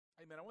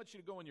Amen. I want you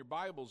to go in your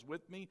Bibles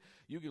with me.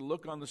 You can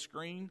look on the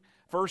screen.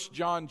 1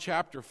 John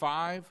chapter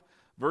 5,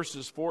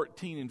 verses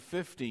 14 and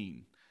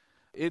 15.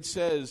 It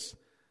says,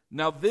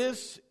 "Now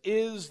this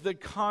is the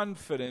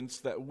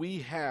confidence that we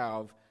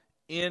have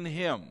in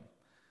Him,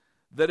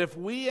 that if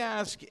we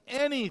ask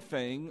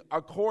anything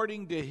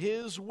according to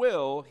His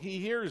will, He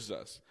hears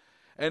us.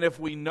 And if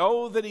we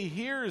know that He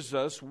hears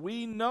us,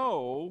 we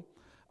know,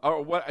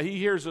 or what He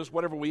hears us,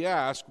 whatever we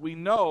ask, we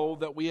know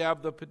that we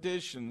have the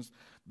petitions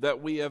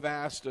that we have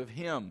asked of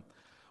Him."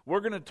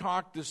 We're going to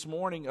talk this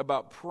morning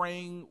about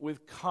praying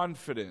with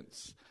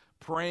confidence.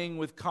 Praying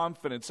with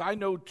confidence. I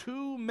know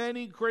too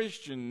many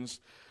Christians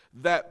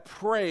that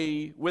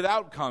pray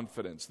without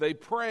confidence. They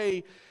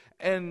pray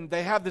and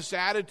they have this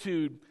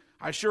attitude,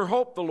 "I sure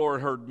hope the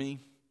Lord heard me."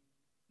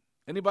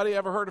 Anybody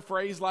ever heard a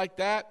phrase like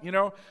that?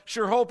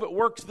 Sure hope it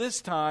works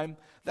this time.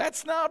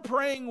 That's not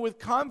praying with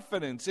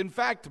confidence. In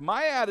fact,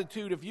 my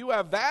attitude, if you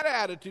have that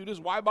attitude, is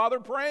why bother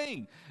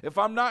praying? If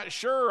I'm not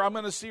sure I'm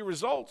going to see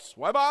results,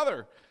 why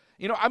bother?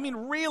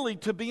 Really,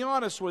 to be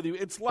honest with you,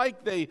 it's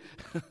like they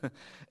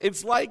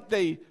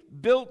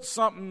built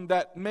something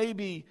that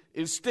maybe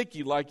is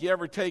sticky. Like you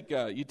take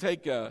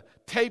a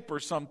tape or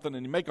something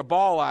and you make a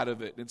ball out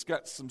of it, and it's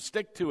got some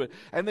stick to it,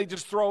 and they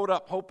just throw it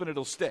up hoping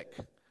it'll stick.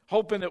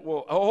 Hoping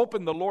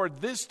the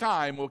Lord this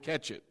time will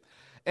catch it.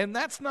 And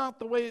that's not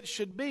the way it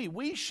should be.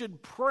 We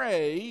should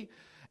pray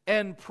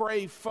and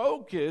pray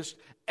focused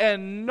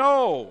and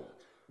know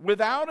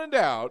without a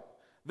doubt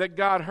that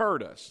God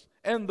heard us.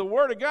 And the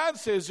Word of God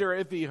says there,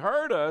 if He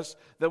heard us,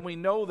 then we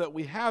know that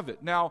we have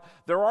it. Now,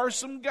 there are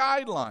some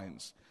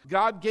guidelines.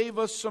 God gave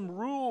us some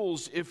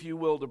rules, if you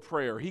will, to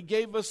prayer. He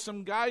gave us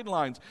some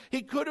guidelines.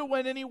 He could have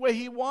went any way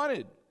He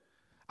wanted.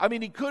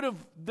 He could have,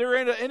 there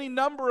are any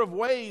number of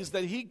ways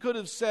that He could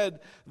have said,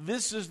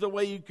 this is the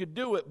way you could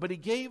do it. But He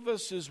gave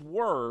us His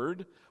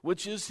Word,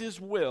 which is His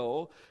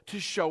will, to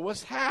show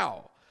us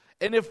how.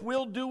 And if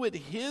we'll do it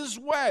His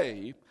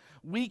way,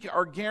 we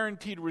are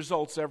guaranteed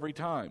results every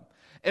time.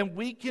 And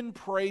we can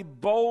pray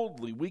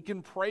boldly. We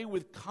can pray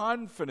with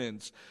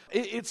confidence.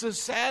 It's a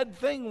sad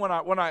thing when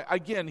I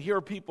again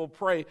hear people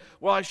pray,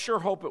 "Well, I sure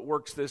hope it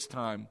works this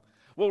time."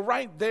 Well,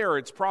 right there,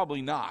 it's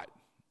probably not.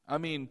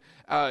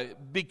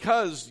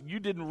 Because you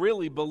didn't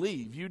really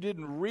believe. You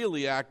didn't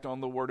really act on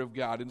the Word of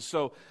God. And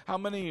so, how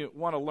many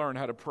want to learn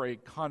how to pray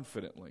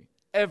confidently?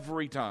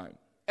 Every time.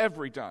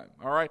 Every time.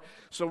 All right?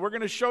 So, we're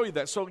going to show you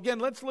that. So, again,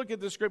 let's look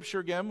at the Scripture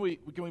again.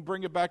 Can we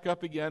bring it back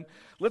up again?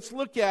 Let's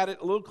look at it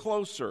a little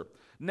closer.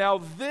 Now,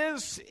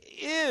 this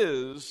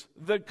is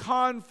the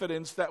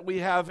confidence that we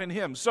have in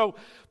Him. So,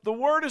 the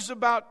Word is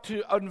about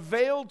to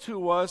unveil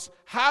to us,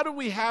 how do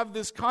we have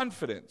this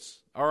confidence?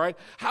 All right?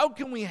 How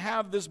can we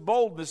have this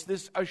boldness,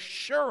 this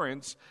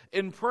assurance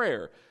in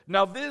prayer?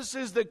 Now, this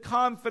is the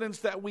confidence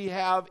that we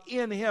have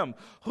in Him.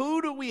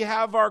 Who do we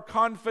have our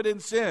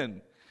confidence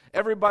in?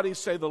 Everybody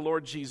say the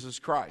Lord Jesus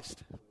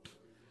Christ.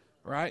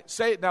 Right?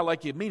 Say it now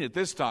like you mean it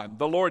this time.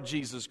 The Lord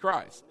Jesus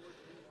Christ.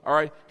 All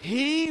right?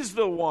 He's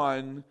the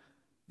one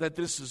that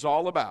this is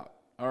all about.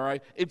 All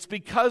right? It's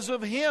because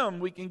of Him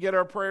we can get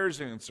our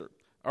prayers answered.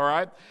 All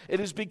right?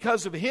 It is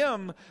because of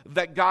Him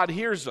that God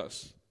hears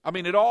us.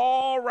 It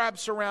all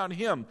wraps around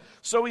Him.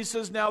 So He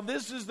says, now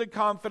this is the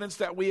confidence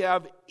that we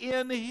have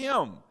in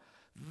Him,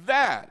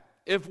 that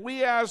if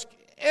we ask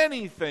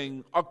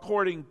anything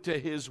according to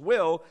His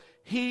will,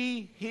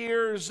 He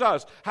hears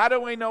us. How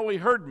do I know He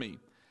heard me?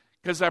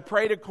 Because I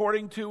prayed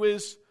according to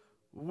His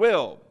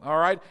will. All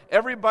right?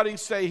 Everybody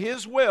say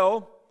His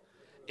will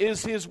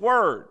is His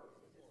Word.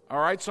 All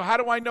right, so how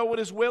do I know what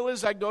His will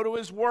is? I go to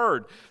His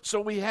Word.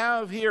 So we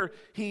have here,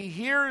 He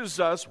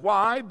hears us.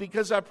 Why?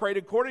 Because I prayed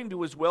according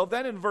to His will.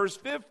 Then in verse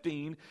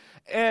 15,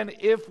 and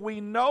if we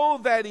know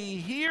that He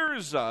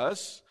hears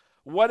us,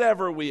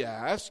 whatever we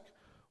ask,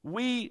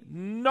 we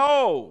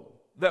know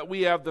that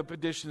we have the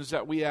petitions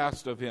that we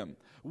asked of Him.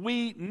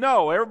 We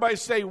know. Everybody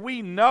say,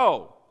 we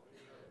know.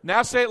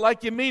 Now say it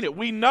like you mean it.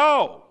 We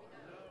know.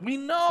 We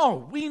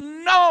know. We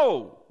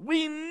know.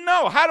 We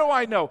know. How do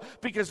I know?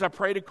 Because I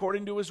prayed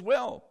according to His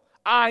will.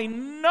 I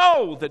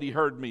know that He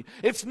heard me.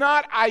 It's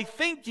not I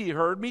think He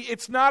heard me.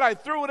 It's not I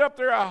threw it up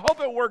there. I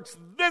hope it works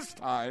this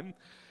time.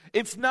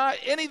 It's not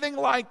anything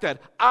like that.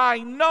 I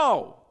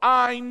know.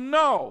 I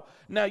know.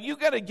 Now you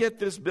got to get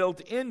this built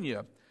in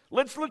you.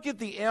 Let's look at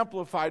the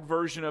amplified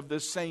version of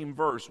this same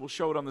verse. We'll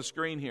show it on the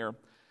screen here.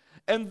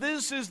 And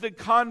this is the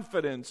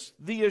confidence,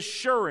 the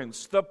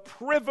assurance, the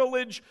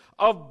privilege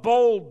of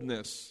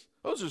boldness.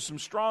 Those are some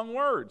strong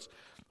words.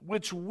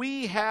 Which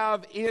we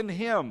have in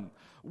Him.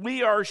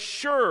 We are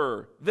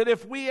sure that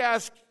if we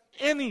ask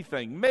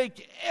anything,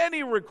 make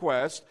any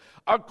request,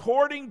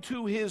 according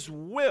to His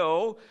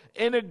will,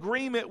 in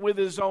agreement with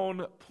His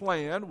own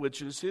plan,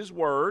 which is His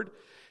Word,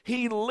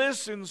 He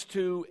listens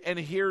to and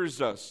hears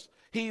us.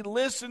 He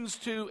listens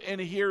to and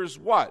hears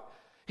what?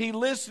 He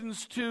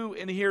listens to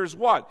and hears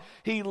what?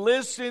 He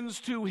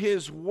listens to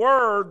His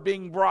Word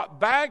being brought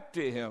back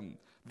to Him.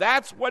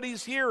 That's what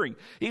he's hearing.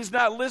 He's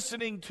not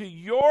listening to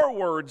your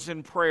words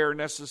in prayer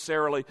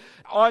necessarily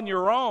on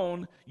your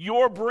own.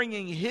 You're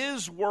bringing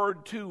his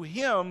word to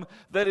him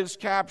that is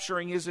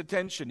capturing his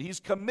attention. He's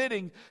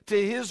committing to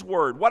his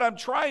word. What I'm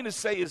trying to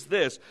say is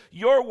this: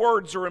 your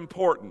words are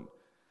important.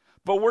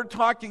 But we're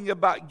talking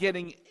about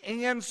getting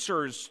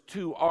answers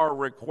to our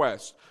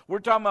requests. We're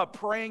talking about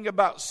praying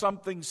about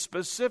something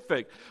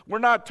specific. We're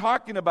not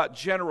talking about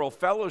general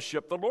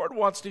fellowship. The Lord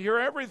wants to hear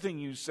everything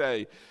you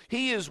say.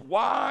 He is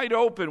wide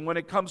open when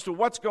it comes to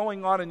what's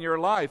going on in your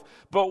life.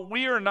 But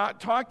we are not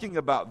talking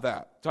about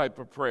that type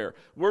of prayer.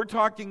 We're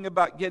talking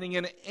about getting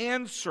an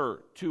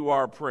answer to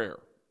our prayer.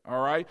 All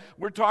right?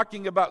 We're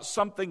talking about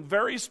something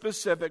very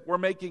specific. We're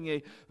making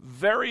a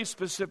very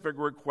specific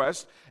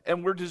request,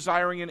 and we're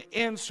desiring an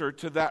answer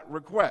to that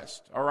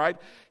request. All right?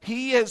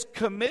 He has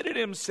committed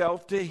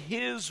himself to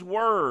his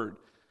word.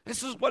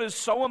 This is what is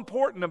so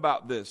important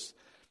about this.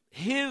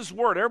 His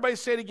word. Everybody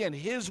say it again.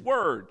 His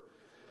word.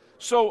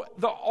 So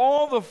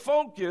all the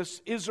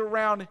focus is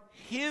around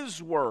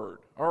his word.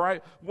 All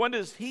right? What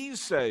does he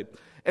say?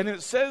 And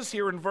it says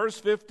here in verse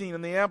 15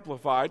 in the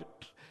Amplified,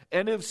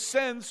 and if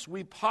since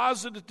we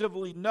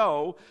positively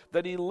know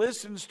that he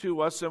listens to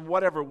us in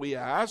whatever we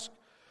ask,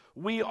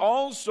 we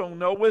also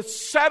know with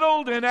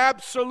settled and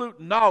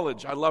absolute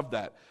knowledge, I love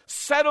that,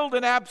 settled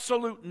and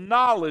absolute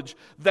knowledge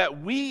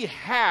that we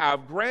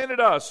have granted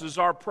us as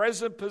our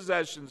present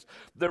possessions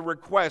the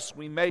requests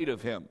we made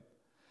of him.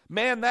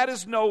 Man, that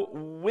is no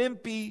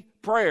wimpy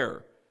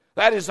prayer.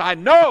 That is, I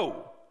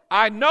know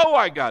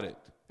I got it.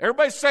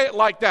 Everybody say it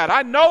like that.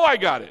 I know I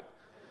got it.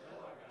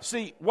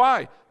 See,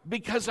 why?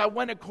 Because I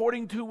went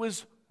according to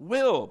his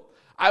will.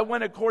 I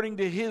went according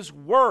to his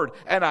word,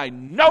 and I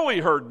know he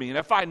heard me. And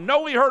if I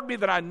know he heard me,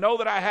 then I know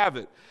that I have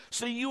it.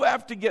 So you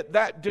have to get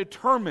that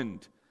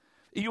determined.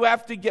 You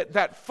have to get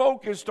that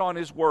focused on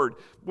his word.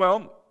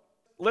 Well,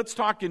 let's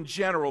talk in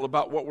general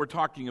about what we're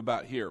talking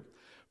about here.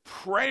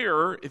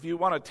 Prayer, if you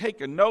want to take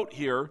a note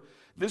here,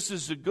 this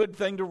is a good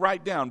thing to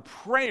write down.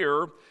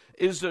 Prayer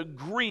is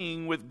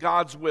agreeing with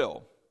God's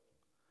will.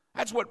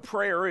 That's what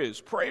prayer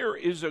is. Prayer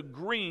is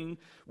agreeing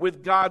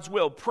with God's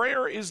will.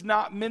 Prayer is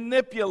not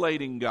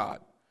manipulating God.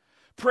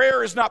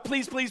 Prayer is not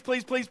please, please,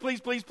 please, please, please,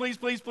 please, please,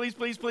 please, please,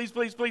 please, please,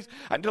 please, please,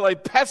 until I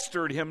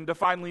pestered him to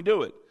finally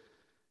do it.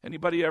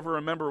 Anybody ever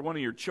remember one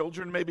of your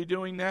children maybe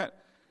doing that?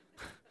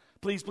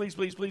 Please, please,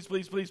 please, please,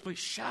 please, please, please,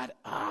 shut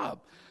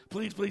up.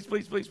 Please, please,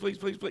 please, please, please,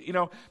 please,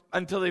 please,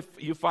 until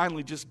you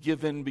finally just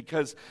give in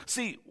because,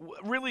 see,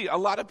 really a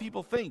lot of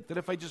people think that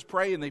if I just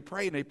pray and they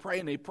pray and they pray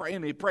and they pray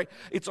and they pray,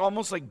 it's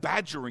almost like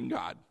badgering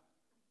God,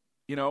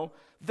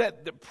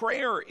 that the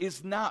prayer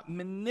is not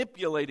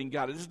manipulating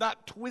God. It is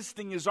not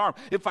twisting his arm.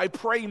 If I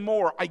pray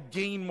more, I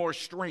gain more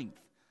strength.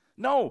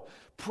 No,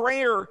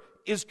 prayer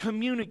is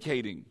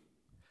communicating.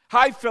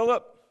 Hi,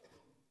 Philip.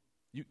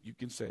 You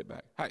can say it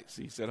back. Hi,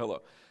 see, he said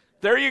hello.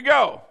 There you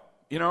go,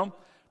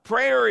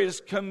 Prayer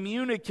is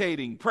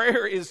communicating.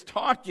 Prayer is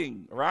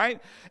talking,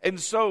 right? And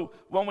so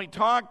when we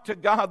talk to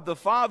God the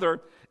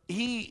Father,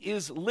 he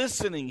is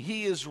listening.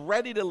 He is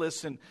ready to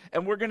listen.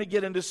 And we're going to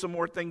get into some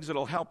more things that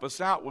will help us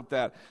out with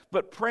that.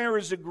 But prayer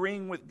is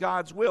agreeing with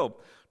God's will.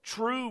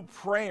 True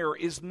prayer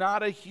is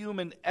not a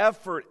human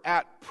effort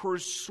at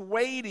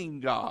persuading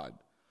God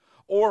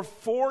or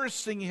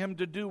forcing him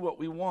to do what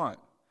we want.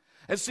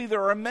 And see,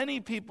 there are many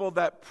people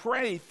that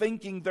pray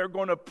thinking they're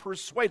going to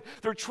persuade.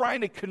 They're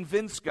trying to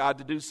convince God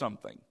to do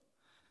something.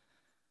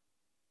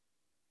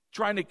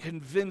 Trying to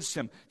convince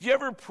him. Do you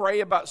ever pray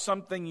about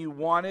something you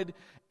wanted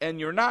and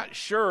you're not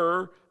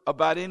sure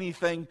about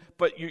anything,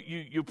 but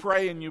you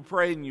pray and you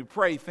pray and you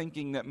pray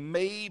thinking that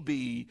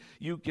maybe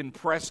you can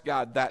press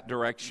God that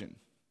direction?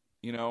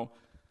 No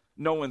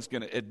one's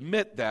going to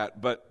admit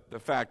that, but the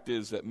fact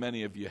is that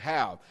many of you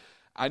have.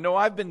 I know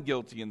I've been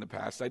guilty in the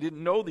past. I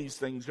didn't know these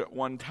things at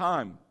one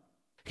time.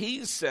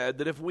 He said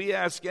that if we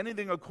ask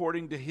anything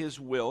according to his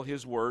will,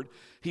 his word,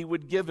 he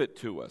would give it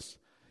to us.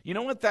 You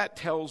know what that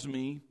tells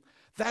me?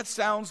 That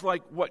sounds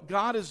like what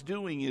God is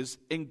doing is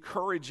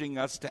encouraging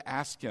us to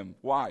ask him.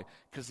 Why?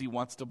 Because he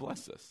wants to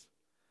bless us.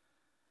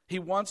 He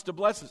wants to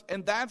bless us.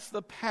 And that's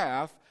the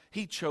path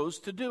he chose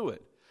to do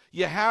it.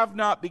 You have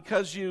not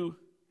because you...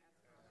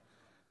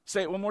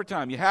 Say it one more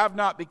time. You have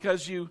not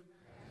because you...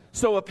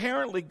 So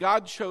apparently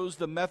God chose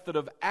the method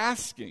of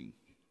asking.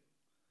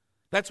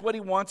 That's what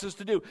he wants us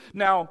to do.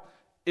 Now,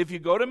 if you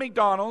go to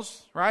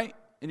McDonald's, right,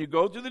 and you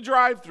go through the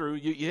drive-thru,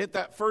 you hit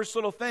that first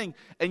little thing,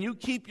 and you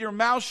keep your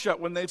mouth shut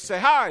when they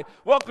say, "Hi,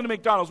 welcome to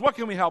McDonald's. What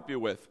can we help you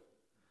with?"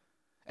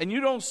 And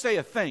you don't say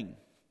a thing.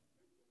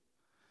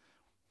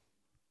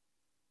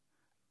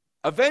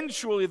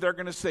 Eventually, they're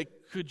going to say,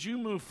 "Could you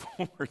move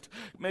forward?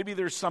 Maybe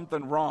there's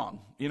something wrong,"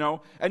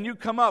 And you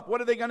come up.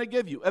 What are they going to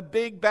give you? A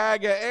big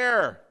bag of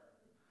air.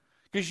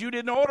 Because you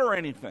didn't order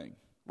anything,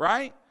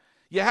 right?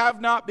 You have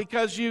not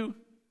because you...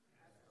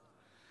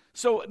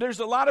 So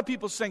there's a lot of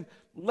people saying,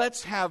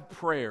 let's have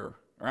prayer,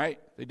 right?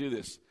 They do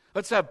this.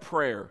 Let's have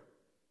prayer.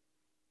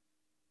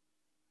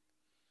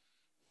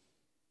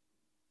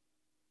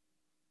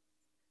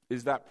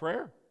 Is that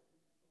prayer?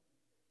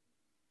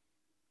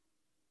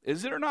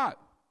 Is it or not?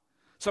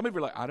 Some people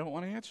are like, I don't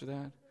want to answer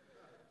that.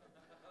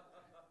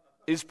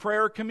 Is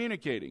prayer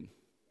communicating?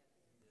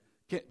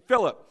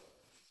 Philip.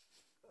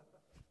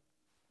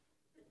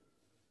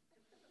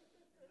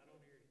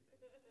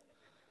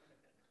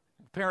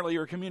 Apparently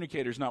your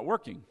communicator's not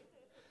working.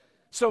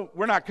 So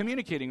we're not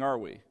communicating, are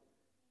we?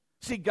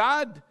 See,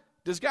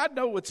 does God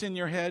know what's in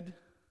your head?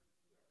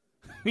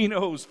 He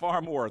knows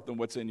far more than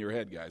what's in your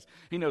head, guys.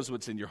 He knows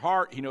what's in your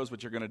heart. He knows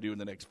what you're going to do in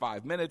the next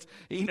 5 minutes.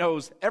 He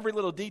knows every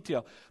little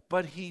detail.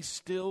 But he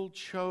still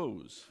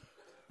chose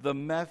the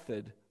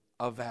method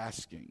of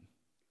asking.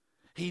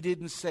 He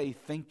didn't say,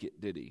 think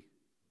it, did he?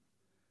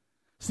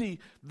 See,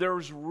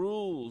 there's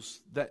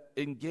rules that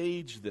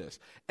engage this,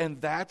 and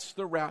that's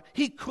the route.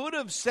 He could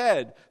have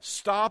said,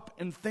 stop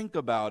and think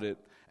about it,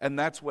 and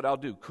that's what I'll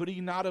do. Could he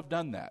not have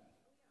done that?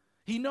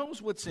 He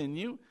knows what's in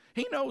you.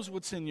 He knows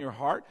what's in your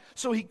heart.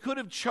 So he could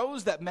have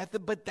chose that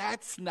method, but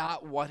that's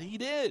not what he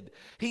did.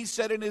 He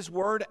said in his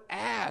word,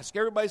 ask.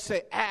 Everybody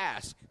say,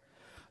 ask.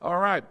 All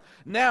right.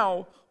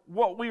 Now,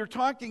 what we are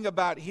talking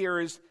about here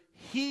is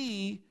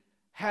he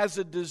has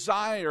a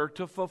desire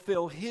to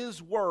fulfill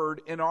his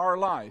word in our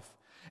life.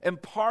 And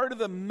part of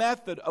the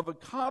method of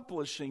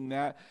accomplishing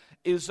that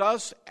is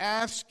us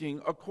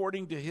asking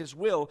according to his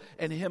will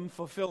and him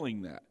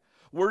fulfilling that.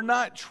 We're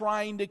not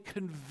trying to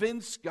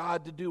convince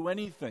God to do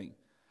anything.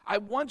 I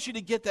want you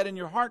to get that in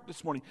your heart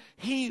this morning.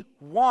 He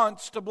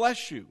wants to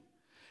bless you.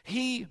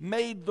 He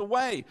made the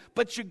way,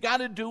 but you got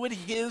to do it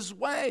his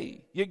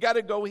way. You got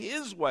to go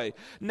his way.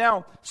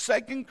 Now,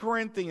 2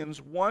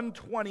 Corinthians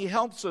 1:20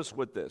 helps us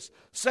with this.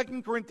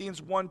 2 Corinthians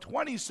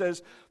 1:20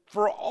 says,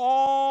 for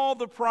all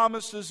the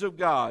promises of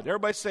God.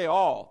 Everybody say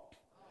all.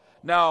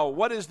 Now,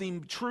 what is the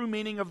true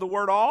meaning of the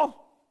word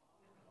all?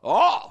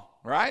 All,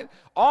 right?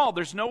 All.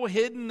 There's no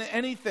hidden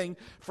anything.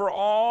 For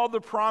all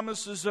the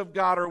promises of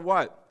God are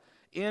what?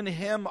 In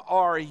him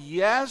are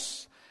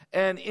yes,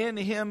 and in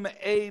him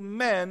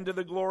amen, to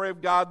the glory of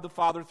God the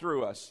Father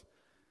through us.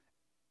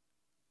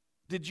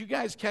 Did you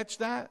guys catch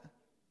that?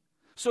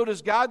 So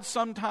does God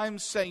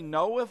sometimes say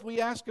no if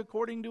we ask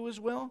according to his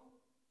will?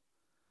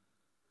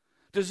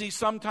 Does he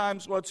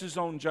sometimes, well, it's his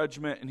own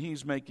judgment and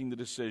he's making the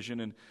decision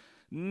and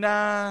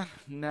I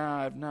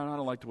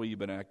don't like the way you've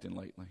been acting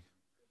lately.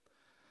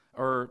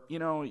 Or, I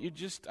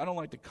don't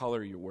like the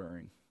color you're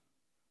wearing.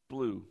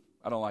 Blue,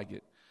 I don't like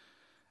it.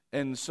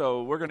 And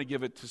so we're going to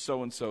give it to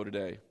so-and-so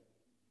today.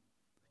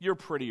 You're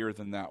prettier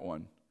than that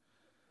one.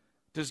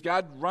 Does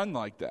God run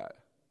like that?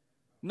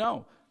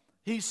 No.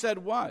 He said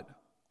what?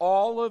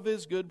 All of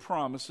his good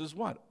promises,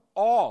 what?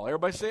 All.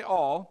 Everybody say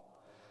all.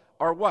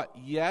 Are what?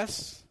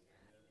 Yes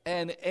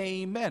and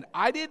amen.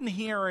 I didn't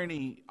hear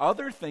any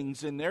other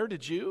things in there,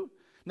 did you?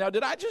 Now,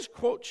 did I just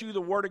quote you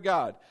the Word of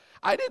God?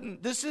 I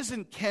didn't. This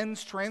isn't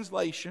Ken's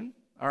translation.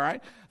 All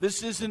right?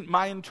 This isn't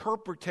my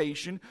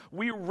interpretation.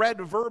 We read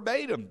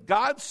verbatim.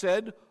 God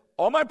said,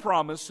 all my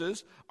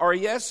promises are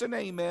yes and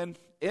amen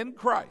in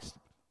Christ.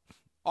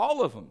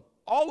 All of them.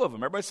 All of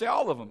them. Everybody say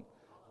all of them.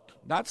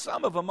 Not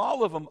some of them,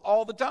 all of them,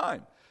 all the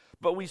time.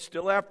 But we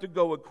still have to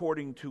go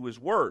according to his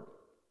word.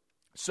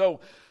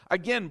 So,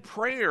 again,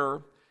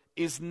 prayer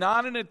is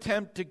not an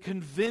attempt to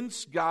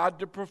convince God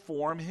to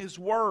perform his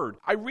word.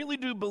 I really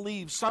do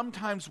believe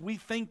sometimes we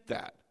think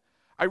that.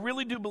 I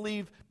really do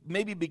believe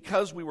maybe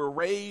because we were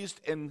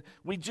raised and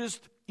we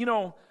just,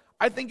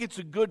 I think it's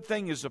a good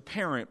thing as a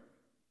parent.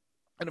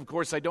 And of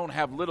course, I don't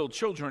have little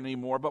children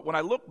anymore, but when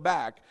I look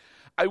back,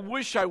 I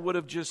wish I would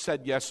have just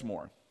said yes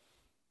more.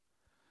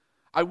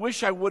 I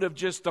wish I would have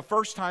just, the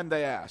first time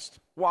they asked.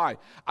 Why?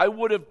 I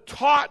would have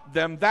taught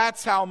them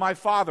that's how my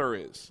Father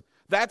is.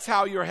 That's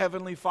how your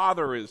heavenly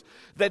Father is.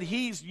 That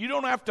you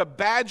don't have to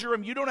badger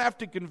him. You don't have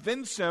to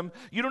convince him.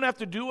 You don't have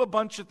to do a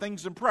bunch of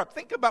things in prep.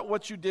 Think about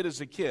what you did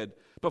as a kid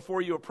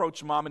before you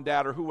approached mom and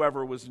dad or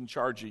whoever was in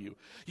charge of you.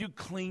 You'd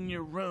clean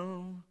your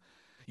room.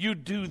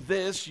 You'd do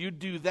this. You'd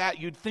do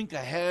that. You'd think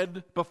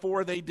ahead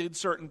before they did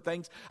certain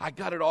things. I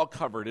got it all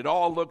covered. It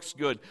all looks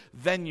good.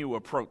 Then you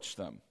approach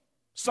them.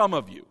 Some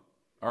of you.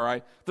 All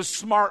right? The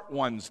smart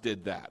ones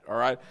did that, all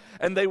right?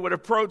 And they would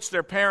approach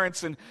their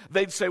parents and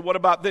they'd say, what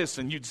about this?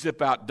 And you'd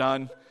zip out,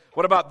 done.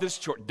 What about this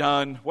chore?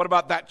 Done. What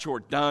about that chore?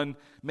 Done.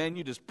 Man,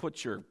 you just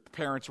put your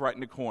parents right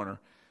in the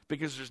corner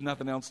because there's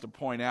nothing else to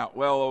point out.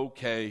 Well,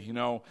 okay,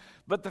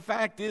 But the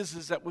fact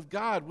is that with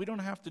God, we don't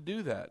have to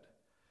do that.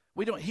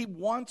 He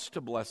wants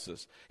to bless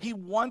us. He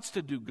wants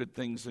to do good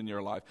things in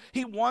your life.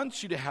 He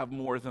wants you to have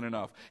more than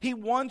enough. He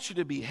wants you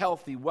to be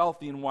healthy,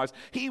 wealthy, and wise.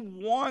 He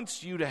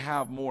wants you to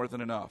have more than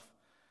enough.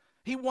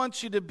 He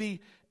wants you to be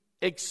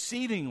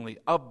exceedingly,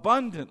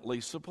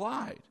 abundantly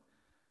supplied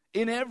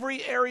in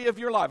every area of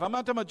your life. I'm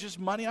not talking about just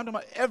money. I'm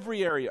talking about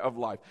every area of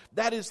life.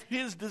 That is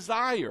his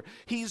desire.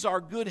 He's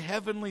our good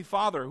heavenly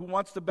Father who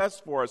wants the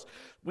best for us.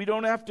 We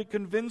don't have to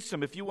convince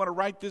him. If you want to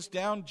write this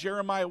down,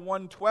 Jeremiah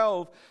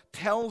 1:12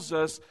 tells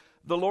us,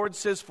 the Lord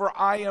says, for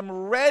I am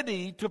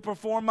ready to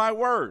perform my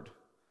word.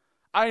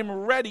 I am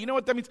ready. You know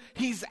what that means?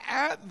 He's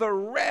at the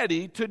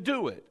ready to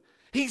do it.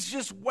 He's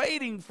just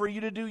waiting for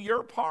you to do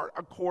your part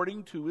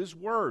according to His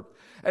Word.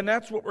 And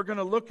that's what we're going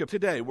to look at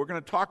today. We're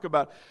going to talk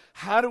about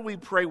how do we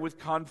pray with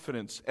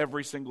confidence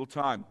every single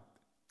time.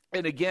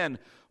 And again,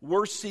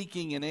 we're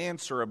seeking an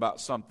answer about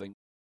something.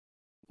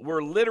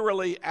 We're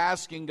literally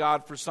asking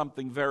God for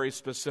something very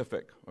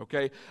specific,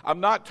 okay? I'm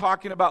not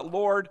talking about,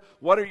 Lord,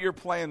 what are your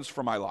plans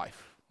for my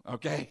life,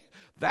 okay?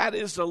 That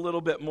is a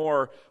little bit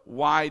more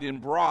wide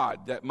and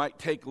broad. That might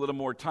take a little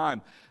more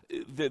time.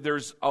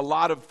 There's a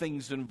lot of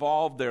things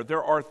involved there.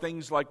 There are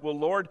things like, well,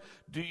 Lord,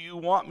 do you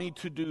want me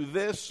to do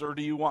this or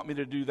do you want me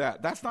to do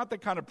that? That's not the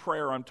kind of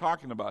prayer I'm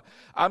talking about.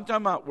 I'm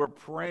talking about we're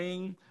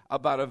praying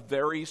about a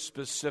very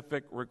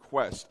specific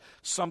request.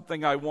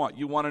 Something I want.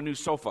 You want a new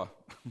sofa.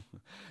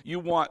 You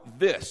want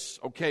this,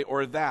 okay,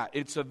 or that.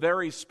 It's a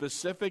very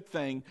specific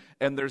thing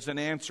and there's an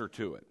answer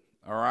to it,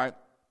 all right?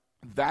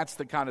 That's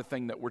the kind of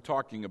thing that we're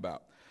talking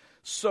about.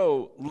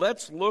 So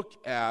let's look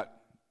at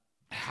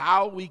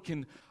how we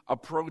can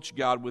approach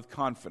God with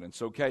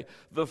confidence, okay?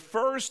 The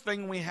first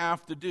thing we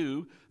have to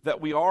do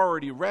that we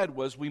already read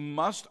was we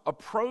must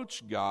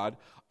approach God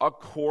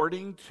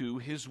according to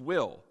His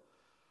will.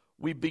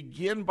 We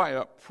begin by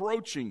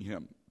approaching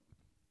Him.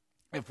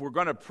 If we're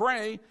going to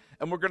pray,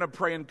 and we're going to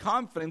pray in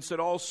confidence, it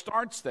all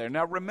starts there.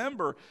 Now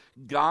remember,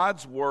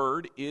 God's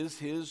Word is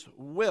His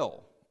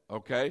will,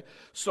 okay?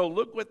 So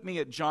look with me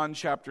at John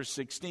chapter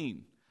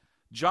 16.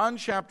 John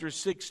chapter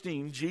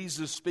 16,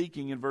 Jesus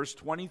speaking in verse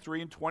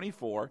 23 and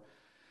 24,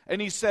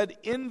 and He said,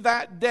 in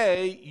that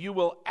day you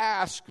will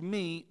ask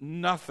me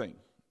nothing,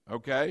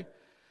 okay?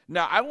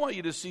 Now, I want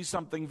you to see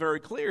something very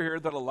clear here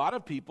that a lot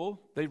of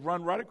people, they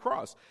run right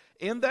across.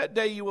 In that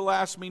day you will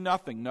ask me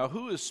nothing. Now,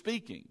 who is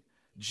speaking?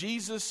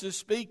 Jesus is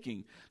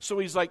speaking. So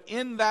He's like,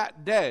 in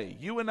that day,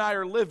 you and I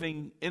are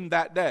living in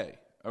that day,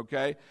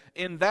 okay?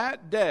 In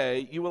that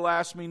day you will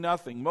ask me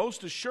nothing.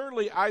 Most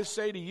assuredly I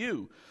say to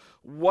you,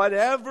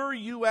 whatever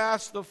you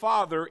ask the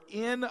Father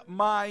in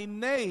my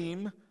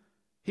name,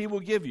 He will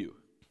give you.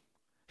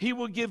 He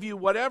will give you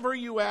whatever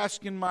you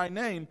ask in my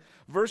name.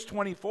 Verse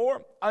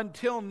 24,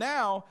 until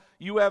now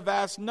you have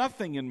asked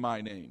nothing in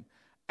my name.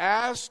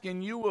 Ask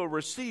and you will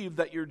receive,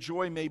 that your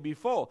joy may be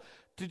full.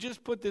 To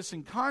just put this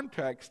in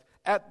context,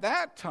 at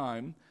that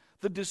time,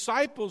 the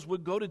disciples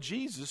would go to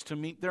Jesus to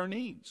meet their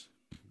needs.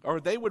 Or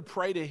they would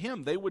pray to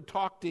Him. They would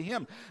talk to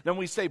Him. Then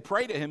we say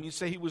pray to Him. You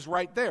say He was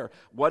right there.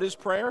 What is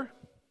prayer?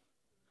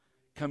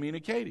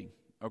 Communicating.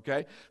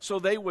 Okay? So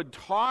they would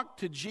talk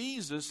to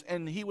Jesus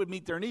and He would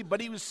meet their need. But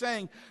He was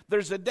saying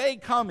there's a day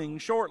coming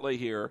shortly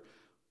here,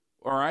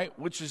 all right,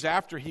 which is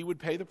after He would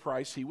pay the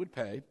price He would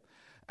pay,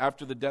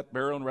 after the death,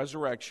 burial, and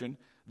resurrection,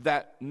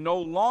 that no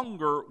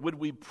longer would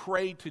we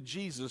pray to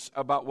Jesus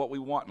about what we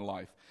want in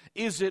life.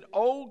 Is it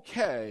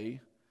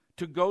okay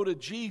to go to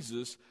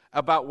Jesus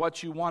about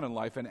what you want in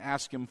life and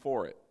ask Him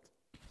for it?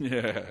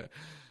 Yeah,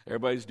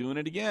 everybody's doing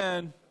it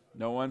again.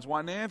 No one's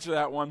wanting to answer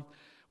that one.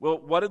 Well,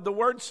 what did the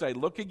Word say?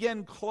 Look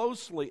again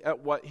closely at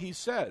what He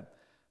said.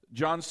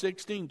 John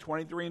 16,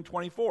 23 and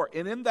 24.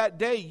 And in that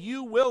day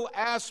you will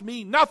ask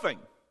me nothing.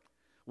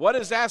 What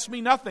does ask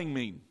me nothing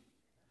mean?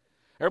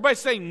 Everybody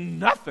say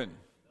nothing.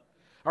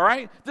 All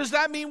right? Does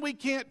that mean we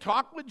can't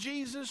talk with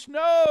Jesus?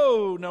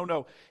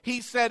 No.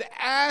 He said,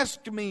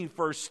 ask me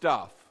for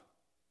stuff.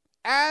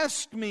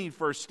 Ask me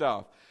for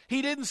stuff.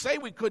 He didn't say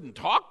we couldn't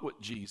talk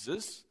with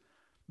Jesus.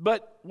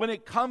 But when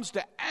it comes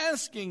to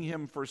asking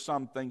Him for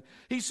something,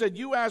 He said,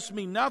 you ask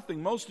me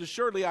nothing. Most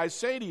assuredly, I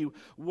say to you,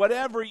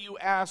 whatever you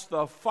ask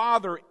the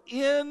Father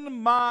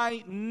in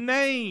my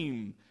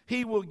name,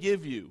 He will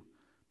give you.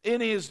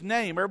 In His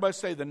name. Everybody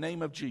say the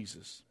name of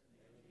Jesus.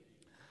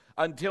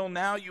 Until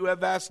now you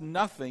have asked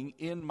nothing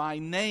in my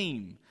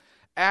name.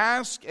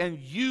 Ask and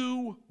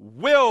you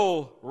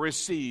will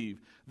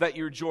receive, that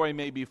your joy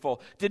may be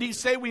full. Did He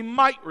say we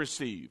might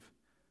receive?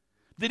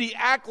 Did He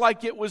act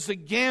like it was a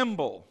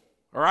gamble?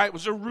 All right, it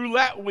was a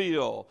roulette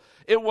wheel.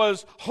 It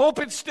was, hope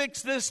it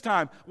sticks this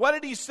time. What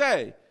did He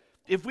say?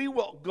 If we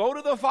will go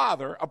to the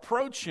Father,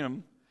 approach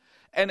Him,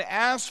 and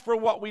ask for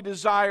what we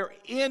desire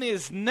in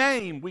His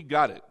name, we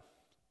got it.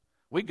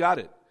 We got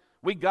it.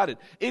 We got it.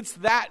 It's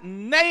that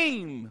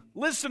name,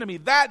 listen to me,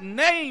 that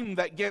name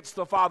that gets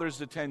the Father's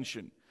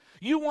attention.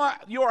 You want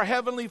your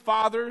Heavenly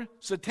Father's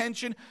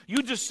attention,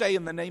 you just say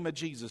in the name of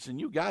Jesus, and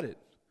you got it.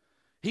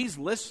 He's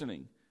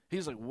listening.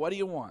 He's like, what do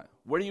you want?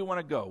 Where do you want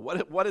to go?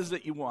 What is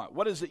it you want?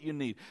 What is it you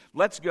need?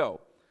 Let's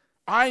go.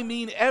 I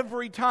mean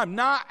every time,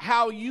 not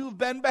how you've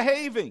been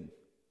behaving.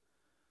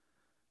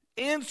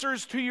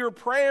 Answers to your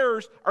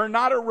prayers are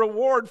not a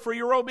reward for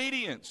your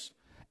obedience.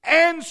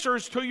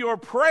 Answers to your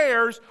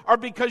prayers are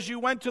because you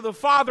went to the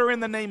Father in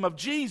the name of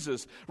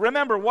Jesus.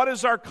 Remember, what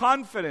is our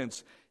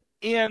confidence?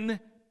 In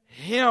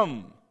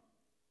Him.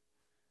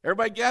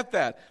 Everybody get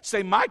that?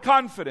 Say, my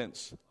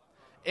confidence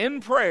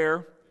in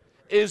prayer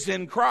is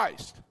in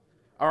Christ.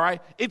 All right?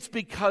 It's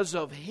because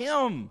of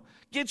Him.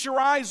 Get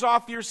your eyes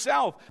off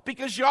yourself,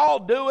 because y'all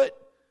do it.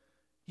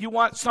 You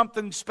want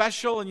something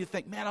special and you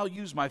think, man, I'll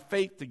use my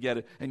faith to get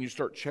it. And you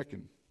start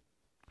checking.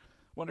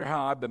 Wonder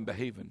how I've been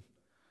behaving.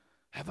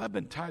 Have I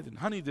been tithing?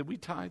 Honey, did we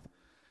tithe?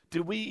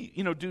 did we,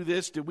 do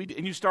this? Did we?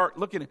 And you start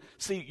looking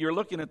you're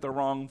looking at the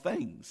wrong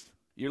things.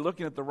 You're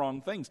looking at the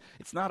wrong things.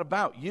 It's not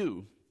about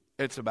you.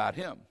 It's about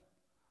him.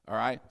 All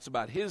right? It's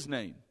about his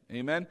name.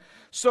 Amen?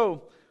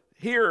 So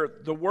here,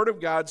 the Word of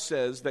God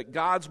says that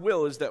God's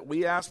will is that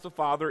we ask the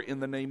Father in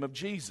the name of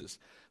Jesus.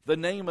 The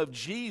name of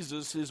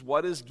Jesus is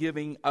what is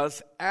giving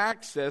us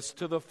access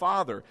to the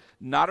Father.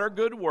 Not our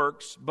good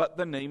works, but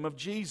the name of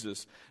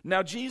Jesus.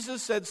 Now,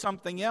 Jesus said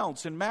something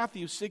else. In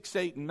Matthew 6,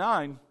 8, and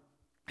 9,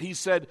 he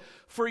said,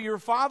 "For your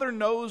Father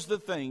knows the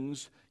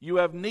things you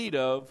have need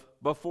of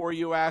before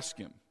you ask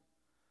him."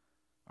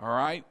 All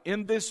right?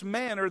 "In this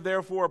manner,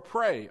 therefore,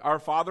 pray, Our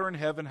Father in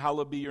heaven,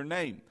 hallowed be your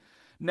name."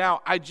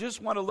 Now, I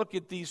just want to look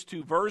at these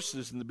two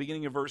verses in the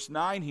beginning of verse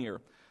 9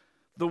 here.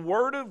 The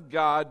Word of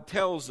God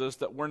tells us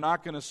that we're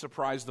not going to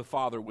surprise the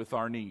Father with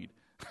our need.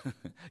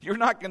 You're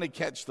not going to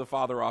catch the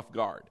Father off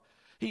guard.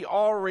 He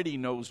already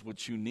knows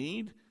what you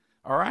need.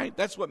 All right?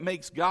 That's what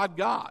makes God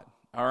God.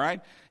 All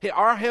right?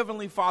 Our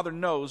Heavenly Father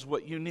knows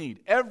what you need.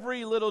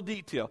 Every little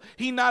detail.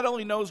 He not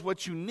only knows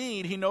what you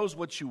need, He knows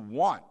what you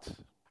want.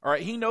 All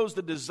right, He knows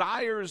the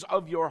desires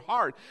of your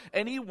heart,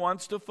 and He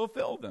wants to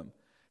fulfill them.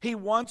 He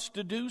wants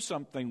to do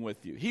something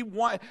with you.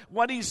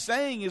 What He's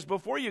saying is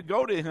before you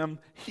go to Him,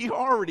 He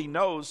already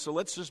knows, so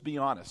let's just be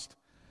honest.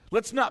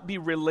 Let's not be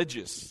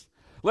religious.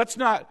 Let's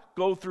not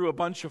go through a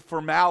bunch of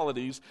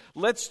formalities.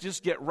 Let's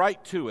just get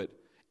right to it.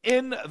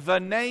 In the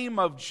name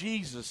of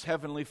Jesus,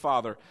 Heavenly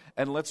Father,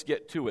 and let's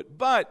get to it.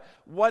 But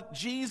what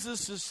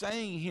Jesus is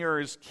saying here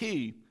is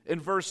key. In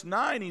verse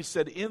 9, He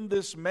said, "In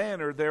this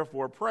manner,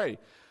 therefore, pray.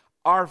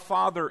 Our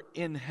Father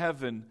in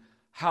heaven,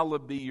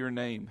 hallowed be your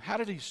name." How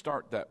did He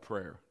start that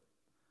prayer?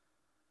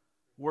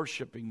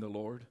 Worshiping the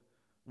Lord,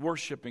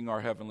 worshiping our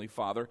Heavenly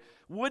Father.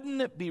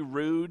 Wouldn't it be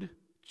rude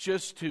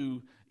just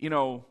to,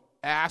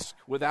 ask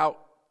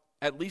without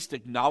at least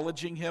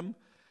acknowledging Him?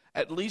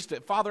 At least,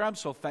 Father, I'm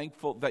so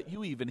thankful that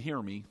you even hear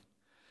me.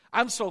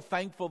 I'm so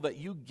thankful that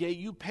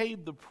you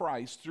paid the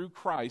price through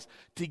Christ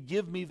to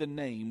give me the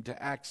name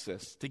to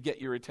access, to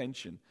get your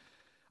attention.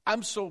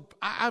 I'm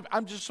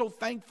just so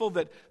thankful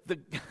that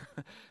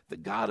the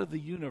God of the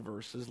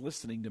universe is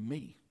listening to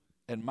me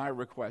and my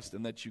request,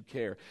 and that you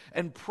care.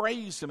 And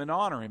praise Him and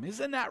honor Him.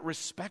 Isn't that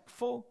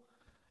respectful?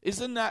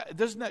 Doesn't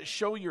that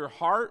show your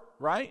heart,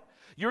 right?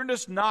 You're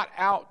just not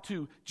out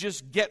to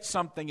just get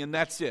something and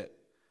that's it.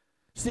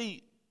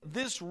 See,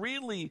 this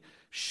really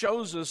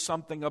shows us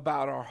something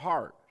about our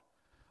heart.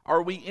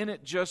 Are we in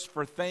it just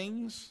for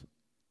things?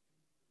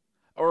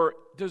 Or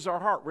does our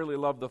heart really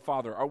love the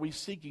Father? Are we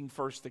seeking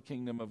first the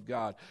kingdom of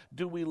God?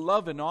 Do we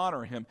love and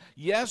honor Him?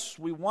 Yes,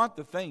 we want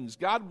the things.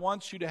 God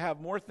wants you to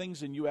have more things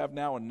than you have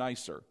now and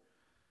nicer.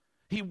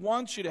 He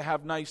wants you to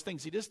have nice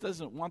things. He just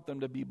doesn't want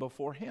them to be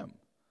before Him.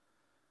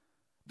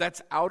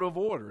 That's out of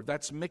order.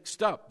 That's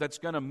mixed up. That's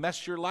going to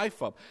mess your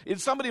life up. And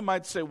somebody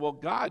might say, well,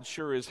 God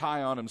sure is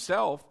high on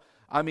Himself.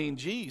 You mean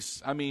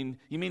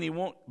He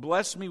won't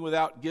bless me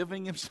without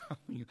giving Him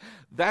something?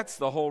 That's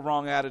the whole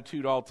wrong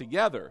attitude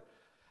altogether.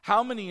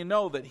 How many of you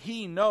know that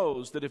He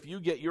knows that if you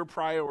get your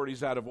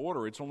priorities out of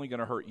order, it's only going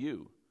to hurt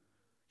you?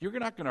 You're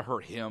not going to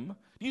hurt Him.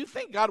 Do you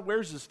think God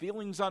wears His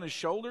feelings on His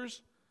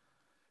shoulders?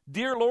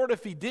 Dear Lord,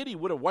 if He did, He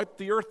would have wiped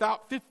the earth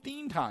out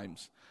 15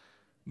 times.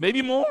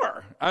 Maybe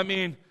more. We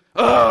didn't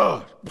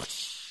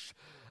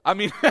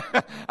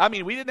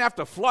have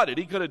to flood it.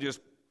 He could have just,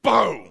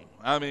 boom.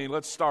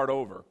 Let's start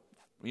over.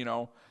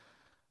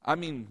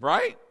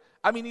 Right?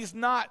 He's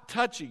not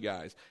touchy,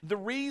 guys. The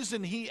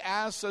reason He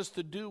asks us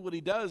to do what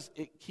He does,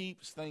 it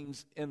keeps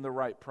things in the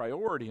right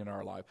priority in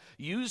our life.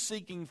 You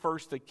seeking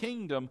first the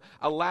kingdom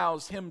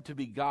allows Him to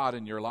be God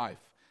in your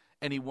life.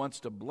 And He wants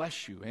to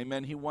bless you.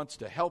 Amen. He wants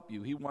to help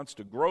you. He wants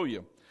to grow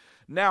you.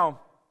 Now,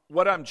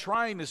 what I'm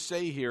trying to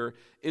say here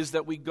is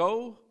that we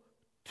go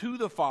to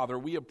the Father,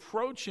 we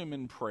approach Him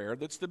in prayer.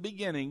 That's the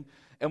beginning.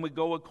 And we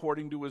go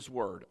according to His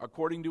Word.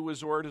 According to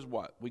His Word is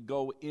what? We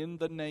go in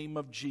the name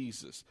of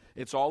Jesus.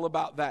 It's all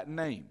about that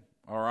name,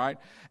 all right?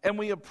 And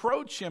we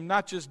approach Him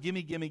not just,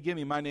 gimme, gimme,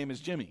 gimme, my name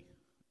is Jimmy,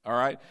 all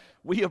right?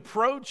 We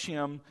approach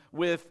Him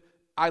with,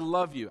 I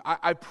love you,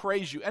 I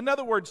praise you. In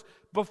other words,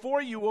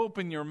 before you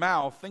open your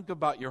mouth, think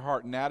about your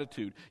heart and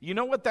attitude. You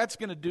know what that's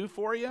going to do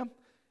for you?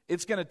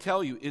 It's going to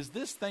tell you, is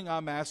this thing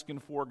I'm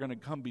asking for going to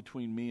come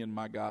between me and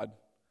my God?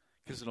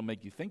 Because it'll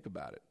make you think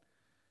about it.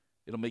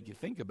 It'll make you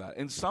think about it.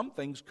 And some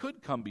things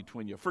could come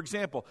between you. For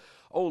example,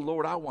 oh,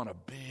 Lord, I want a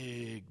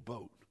big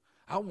boat.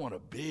 I want a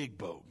big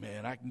boat,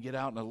 man. I can get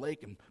out in the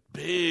lake and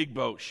big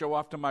boat, show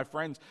off to my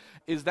friends.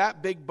 Is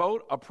that big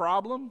boat a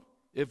problem?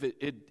 If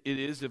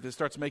if it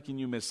starts making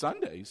you miss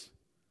Sundays.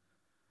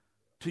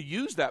 To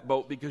use that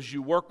boat because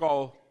you work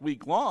all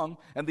week long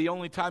and the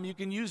only time you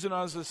can use it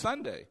on is a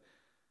Sunday.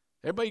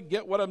 Everybody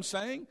get what I'm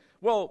saying?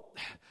 Well,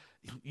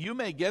 you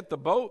may get the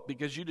boat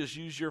because you just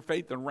used your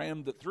faith and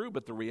rammed it through,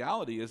 but the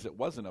reality is it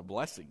wasn't a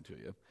blessing to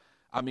you.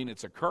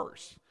 It's a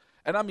curse.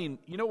 And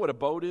you know what a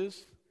boat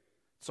is?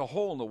 It's a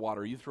hole in the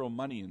water you throw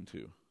money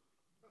into.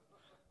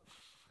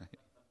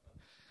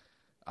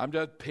 I'm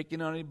just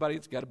picking on anybody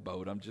that's got a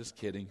boat. I'm just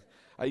kidding.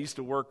 I used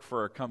to work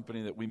for a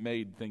company that we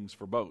made things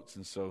for boats,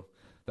 and so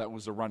that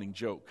was a running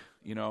joke.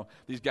 You know,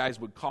 these guys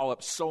would call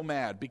up so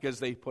mad because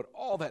they put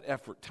all that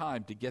effort,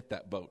 time to get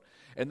that boat,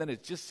 and then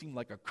it just seemed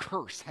like a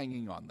curse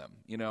hanging on them.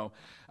 You know,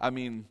 I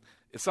mean,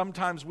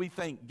 sometimes we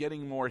think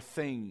getting more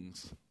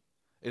things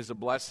is a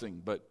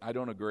blessing, but I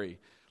don't agree.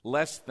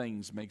 Less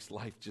things makes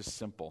life just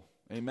simple.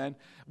 Amen.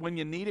 When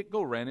you need it,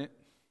 go rent it,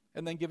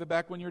 and then give it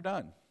back when you're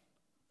done.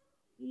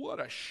 What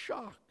a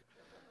shock.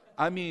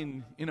 I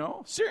mean, you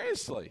know,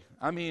 seriously.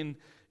 I mean,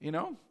 you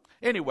know.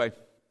 Anyway,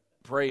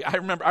 pray. I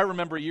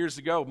remember years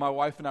ago, my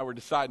wife and I were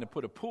deciding to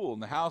put a pool in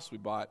the house we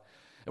bought,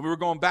 and we were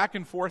going back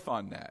and forth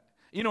on that.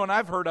 You know, and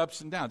I've heard ups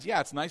and downs.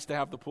 Yeah, it's nice to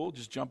have the pool,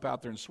 just jump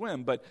out there and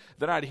swim, but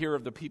then I'd hear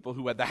of the people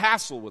who had the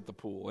hassle with the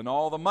pool and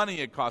all the money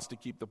it cost to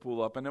keep the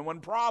pool up, and then when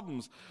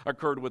problems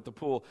occurred with the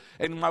pool.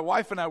 And my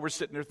wife and I were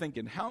sitting there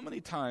thinking, how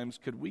many times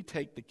could we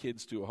take the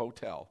kids to a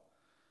hotel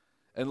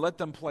and let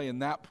them play in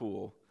that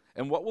pool,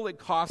 and what will it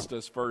cost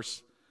us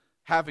versus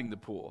having the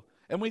pool?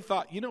 And we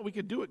thought, you know, we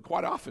could do it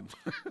quite often.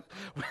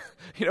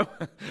 You know,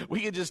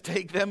 we could just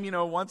take them, you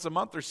know, once a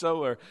month or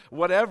so or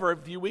whatever, a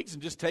few weeks,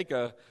 and just take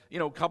a, you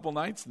know, couple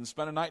nights and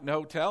spend a night in a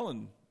hotel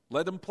and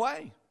let them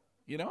play,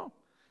 you know.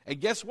 And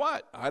guess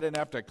what? I didn't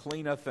have to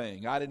clean a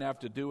thing. I didn't have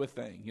to do a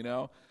thing, you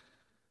know.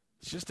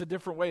 It's just a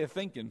different way of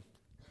thinking.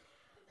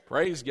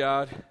 Praise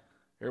God.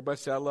 Everybody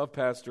say, I love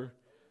Pastor.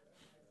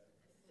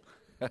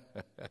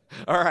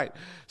 All right.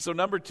 So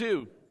number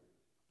 2.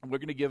 We're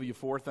going to give you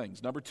 4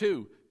 things. Number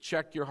 2,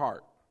 check your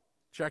heart.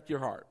 Check your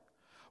heart.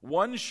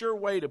 One sure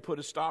way to put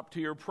a stop to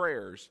your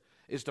prayers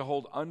is to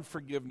hold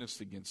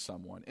unforgiveness against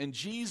someone. And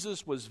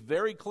Jesus was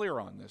very clear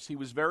on this. He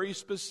was very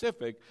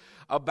specific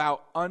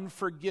about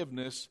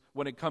unforgiveness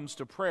when it comes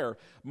to prayer.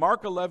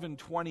 Mark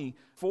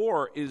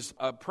 11:24 is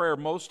a prayer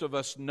most of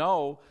us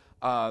know,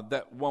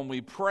 that when we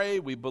pray,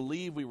 we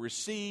believe, we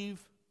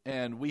receive,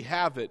 and we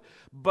have it.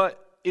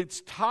 But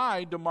it's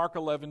tied to Mark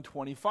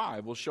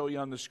 11:25. We'll show you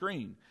on the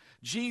screen.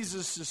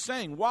 Jesus is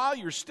saying, while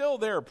you're still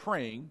there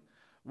praying,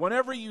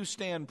 whenever you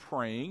stand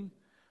praying,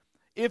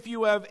 if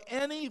you have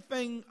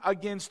anything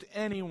against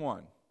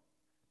anyone,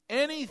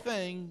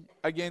 anything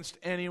against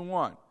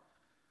anyone,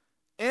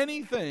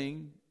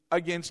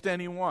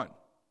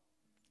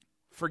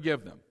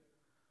 forgive them,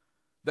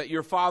 that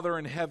your Father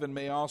in heaven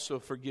may also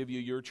forgive you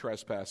your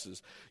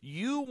trespasses.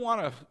 You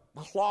want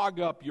to clog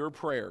up your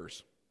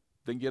prayers,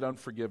 then get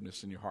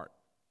unforgiveness in your heart.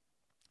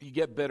 You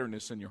get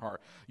bitterness in your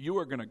heart. You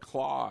are going to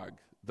clog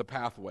the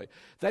pathway.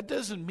 That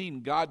doesn't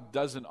mean God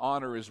doesn't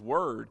honor His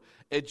word.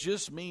 It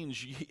just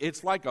means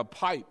it's like a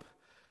pipe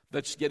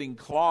that's getting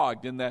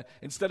clogged, and that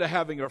instead of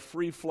having a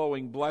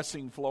free-flowing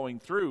blessing flowing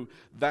through,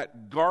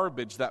 that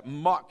garbage, that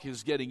muck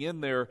is getting in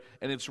there,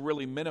 and it's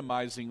really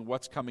minimizing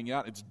what's coming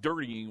out. It's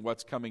dirtying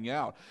what's coming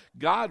out.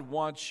 God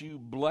wants you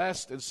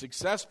blessed and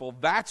successful.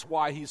 That's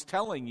why He's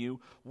telling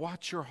you,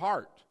 watch your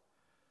heart.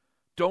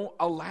 Don't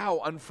allow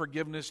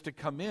unforgiveness to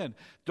come in.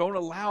 Don't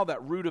allow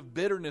that root of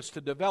bitterness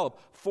to develop.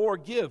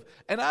 Forgive.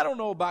 And I don't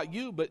know about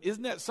you, but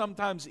isn't that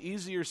sometimes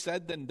easier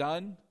said than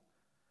done?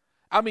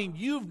 I mean,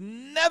 you've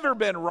never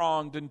been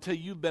wronged until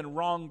you've been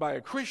wronged by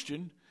a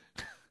Christian.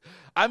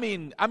 I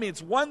mean,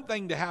 it's one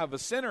thing to have a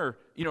sinner,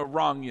 you know,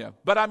 wrong you.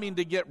 But I mean,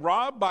 to get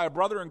robbed by a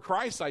brother in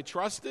Christ I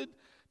trusted,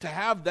 to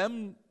have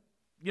them,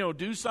 you know,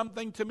 do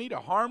something to me, to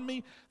harm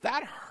me,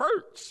 that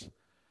hurts.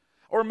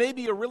 Or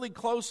maybe a really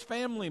close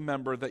family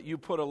member that you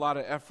put a lot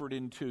of effort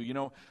into, you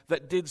know,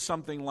 that did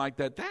something like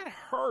that. That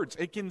hurts.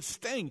 It can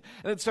sting.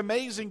 And it's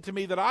amazing to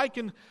me that I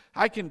can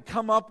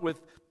come up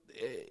with,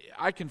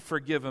 I can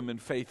forgive him in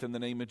faith in the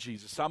name of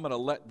Jesus. I'm going to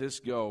let this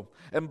go.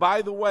 And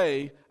by the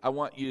way, I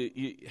want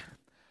you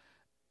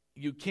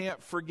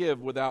can't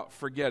forgive without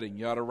forgetting.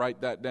 You ought to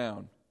write that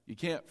down. You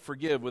can't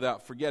forgive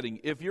without forgetting.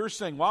 If you're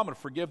saying, well, I'm going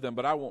to forgive them,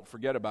 but I won't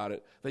forget about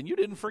it, then you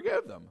didn't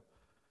forgive them.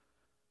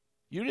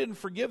 You didn't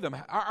forgive them.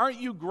 Aren't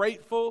you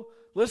grateful?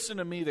 Listen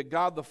to me, that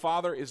God the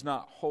Father is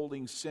not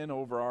holding sin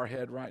over our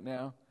head right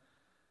now.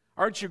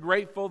 Aren't you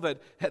grateful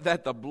that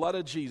the blood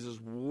of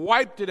Jesus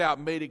wiped it out,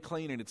 made it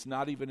clean, and it's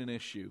not even an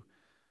issue?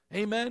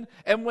 Amen?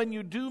 And when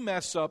you do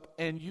mess up,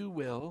 and you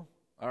will,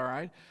 all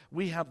right,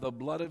 we have the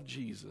blood of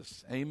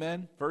Jesus.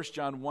 Amen? 1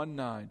 John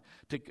 1:9.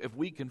 If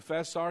we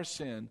confess our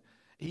sin,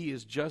 He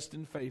is just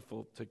and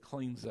faithful to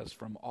cleanse us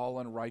from all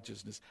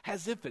unrighteousness,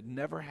 as if it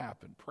never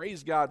happened.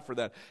 Praise God for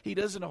that. He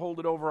doesn't hold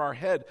it over our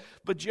head.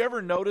 But do you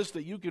ever notice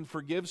that you can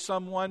forgive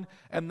someone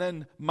and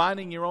then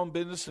minding your own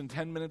business, and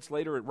 10 minutes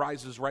later it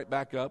rises right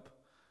back up?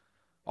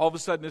 All of a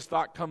sudden this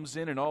thought comes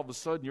in, and all of a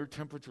sudden your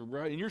temperature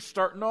right, and you're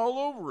starting all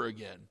over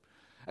again.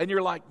 And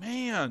you're like,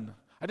 man,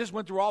 I just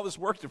went through all this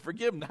work to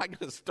forgive him. Now I got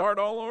to start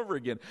all over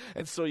again.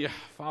 And so,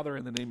 Father,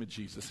 in the name of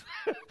Jesus,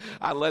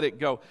 I let it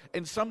go.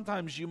 And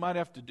sometimes you might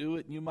have to do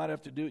it, and you might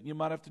have to do it, and you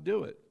might have to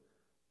do it.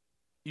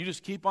 You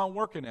just keep on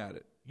working at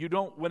it. You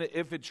don't,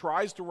 if it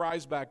tries to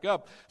rise back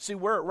up, see,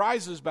 where it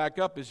rises back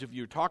up is if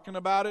you're talking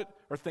about it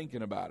or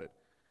thinking about it.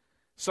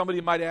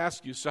 Somebody might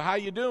ask you, so how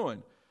you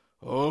doing?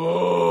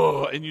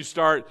 oh, and you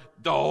start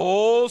the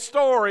whole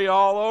story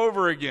all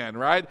over again,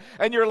 right?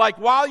 And you're like,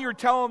 while you're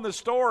telling the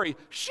story,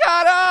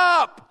 shut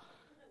up!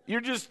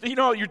 You're just,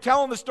 you're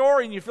telling the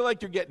story and you feel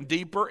like you're getting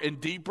deeper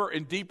and deeper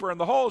and deeper in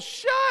the hole.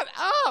 Shut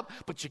up!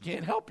 But you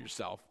can't help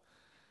yourself,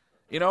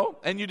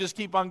 and you just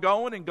keep on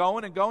going and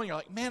going and going. You're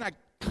like, man, I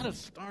gotta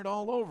start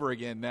all over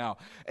again now.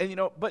 And,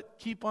 but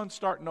keep on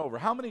starting over.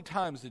 How many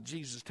times did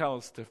Jesus tell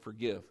us to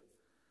forgive?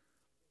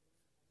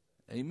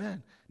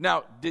 Amen.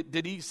 Now,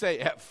 did he say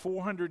at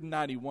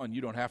 491 you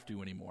don't have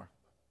to anymore?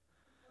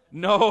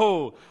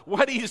 No.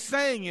 What he's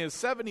saying is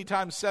 70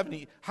 times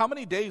 70. How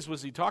many days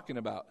was he talking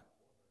about?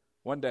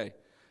 One day.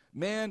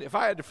 Man, if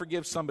I had to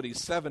forgive somebody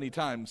 70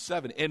 times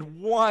 7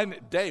 in one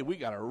day, we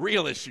got a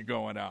real issue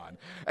going on.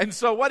 And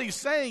so what he's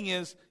saying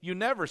is you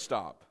never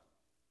stop.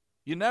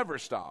 You never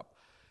stop.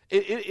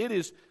 It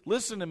is,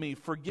 listen to me,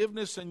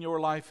 forgiveness in your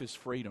life is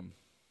freedom.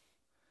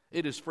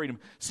 It is freedom.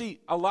 See,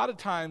 a lot of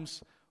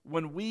times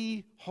when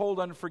we hold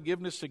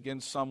unforgiveness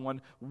against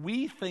someone,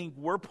 we think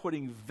we're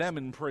putting them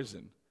in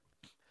prison.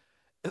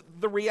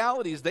 The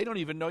reality is they don't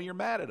even know you're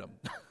mad at them.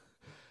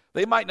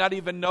 They might not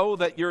even know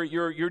that you're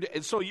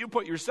so you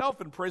put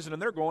yourself in prison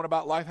and they're going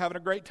about life having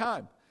a great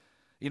time.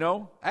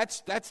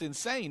 That's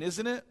insane,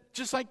 isn't it?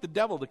 Just like the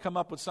devil to come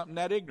up with something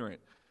that ignorant.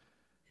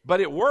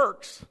 But it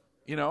works,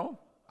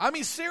 I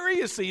mean,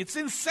 seriously, it's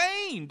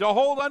insane to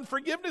hold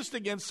unforgiveness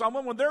against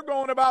someone when they're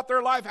going about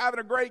their life having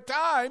a great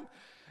time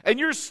and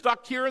you're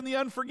stuck here in the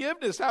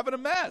unforgiveness having a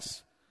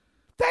mess.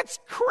 That's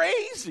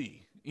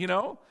crazy,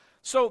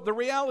 So the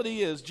reality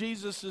is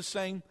Jesus is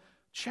saying,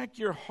 check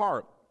your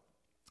heart.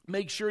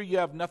 Make sure you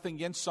have nothing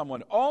against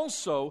someone.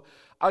 Also,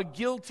 a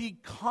guilty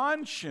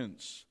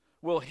conscience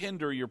will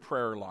hinder your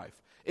prayer life.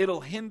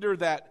 It'll hinder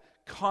that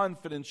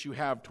confidence you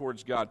have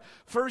towards God.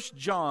 1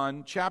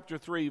 John chapter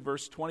 3,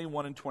 verse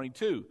 21 and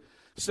 22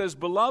 says,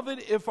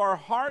 Beloved, if our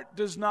heart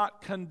does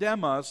not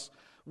condemn us,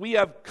 we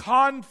have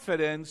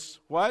confidence,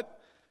 what?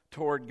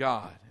 Toward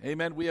God.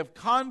 Amen. We have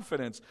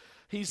confidence.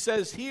 He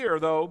says here,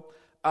 though,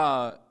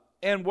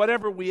 and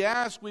whatever we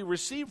ask, we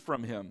receive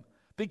from him,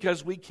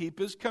 because we keep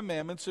his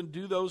commandments and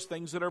do those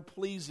things that are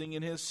pleasing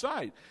in his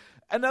sight.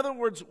 In other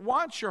words,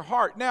 watch your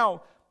heart.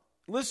 Now,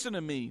 listen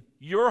to me.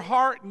 Your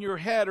heart and your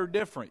head are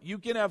different. You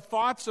can have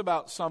thoughts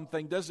about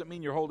something, doesn't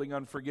mean you're holding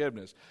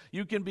unforgiveness.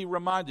 You can be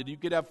reminded. You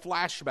could have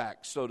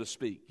flashbacks, so to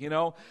speak,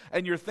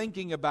 and you're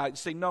thinking about it.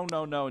 Say, no,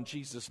 in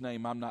Jesus'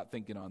 name, I'm not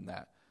thinking on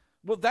that.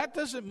 Well, that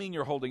doesn't mean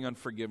you're holding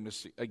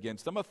unforgiveness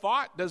against them. A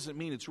thought doesn't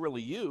mean it's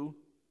really you.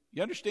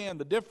 You understand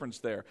the difference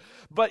there.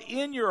 But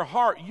in your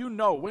heart,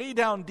 way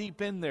down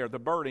deep in there, the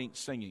bird ain't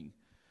singing.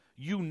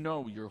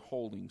 You're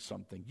holding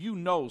something.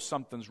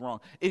 Something's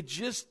wrong. It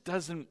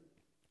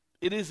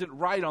isn't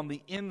right on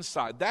the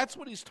inside. That's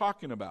what he's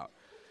talking about.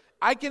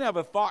 I can have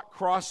a thought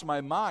cross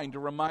my mind to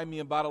remind me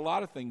about a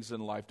lot of things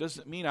in life.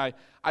 Doesn't mean I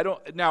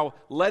don't. Now,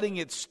 letting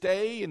it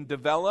stay and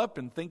develop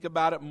and think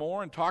about it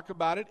more and talk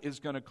about it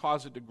is going to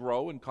cause it to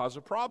grow and cause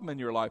a problem in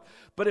your life.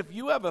 But if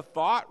you have a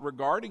thought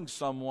regarding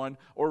someone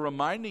or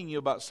reminding you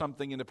about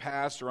something in the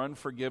past or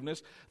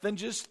unforgiveness, then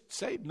just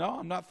say, no,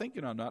 I'm not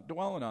thinking, I'm not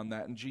dwelling on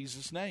that in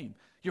Jesus' name.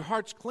 Your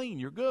heart's clean.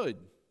 You're good.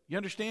 You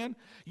understand?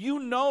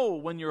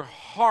 When your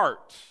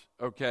heart,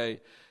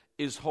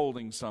 is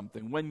holding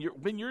something. When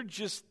you're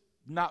just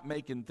not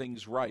making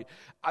things right.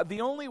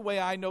 The only way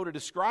I know to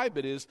describe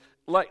it is,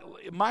 like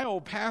my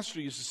old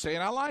pastor used to say,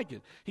 and I like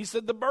it. He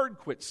said, the bird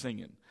quit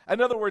singing. In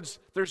other words,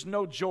 there's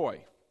no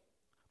joy.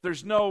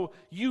 There's no,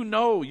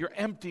 you're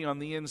empty on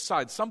the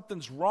inside.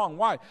 Something's wrong.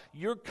 Why?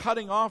 You're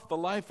cutting off the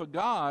life of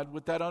God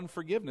with that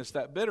unforgiveness,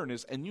 that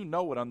bitterness, and you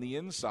know it on the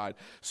inside.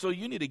 So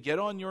you need to get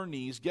on your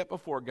knees, get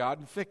before God,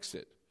 and fix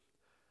it.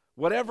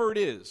 Whatever it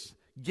is.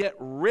 Get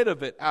rid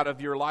of it out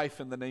of your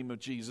life in the name of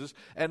Jesus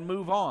and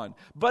move on.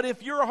 But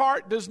if your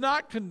heart does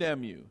not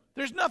condemn you,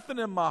 there's nothing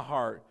in my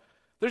heart.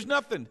 There's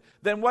nothing.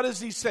 Then what does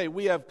he say?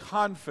 We have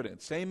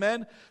confidence.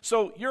 Amen?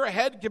 So your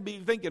head can be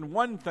thinking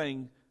one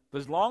thing.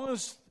 As long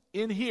as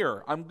in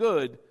here I'm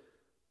good,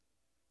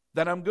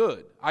 then I'm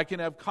good. I can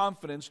have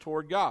confidence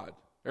toward God.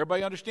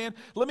 Everybody understand?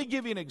 Let me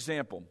give you an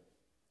example.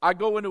 I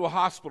go into a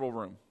hospital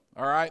room.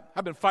 All right?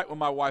 I've been fighting with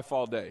my wife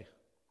all day.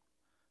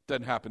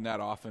 Doesn't happen that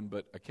often,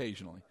 but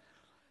occasionally.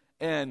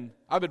 And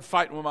I've been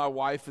fighting with my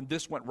wife, and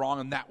this went wrong,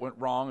 and that went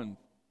wrong, and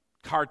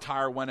car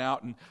tire went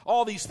out, and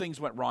all these things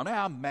went wrong.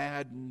 I'm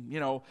mad,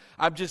 and,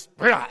 I'm just,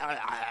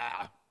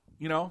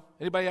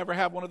 anybody ever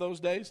have one of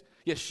those days?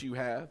 Yes, you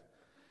have.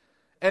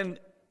 And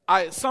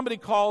somebody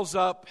calls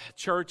up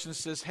church and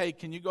says, hey,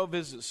 can you go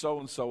visit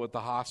so-and-so at the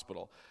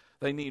hospital?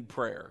 They need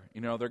prayer.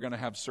 They're going to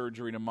have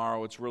surgery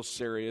tomorrow. It's real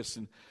serious.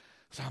 And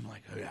so I'm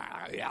like,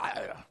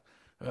 yeah.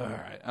 All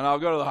right. And I'll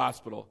go to the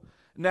hospital.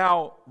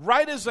 Now,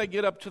 right as I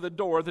get up to the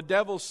door, the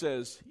devil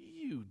says,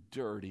 you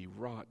dirty,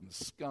 rotten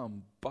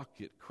scum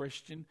bucket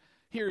Christian.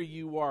 Here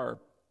you are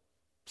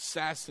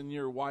sassing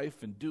your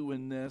wife and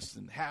doing this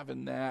and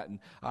having that. And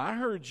I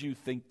heard you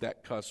think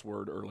that cuss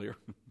word earlier.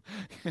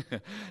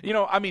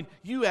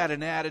 You had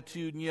an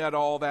attitude and you had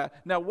all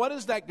that. Now, what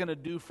is that going to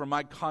do for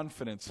my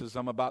confidence as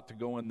I'm about to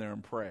go in there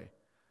and pray?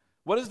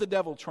 What is the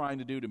devil trying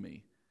to do to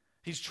me?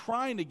 He's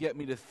trying to get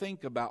me to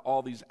think about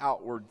all these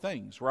outward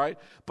things, right?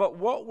 But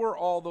what were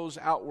all those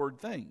outward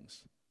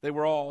things? They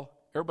were all,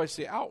 everybody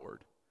say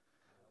outward.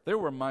 They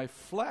were my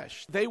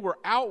flesh. They were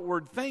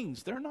outward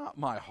things. They're not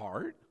my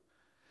heart.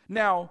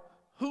 Now,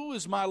 who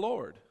is my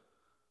Lord?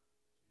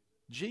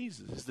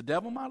 Jesus. Is the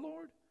devil my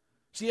Lord?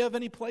 Does he have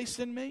any place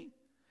in me?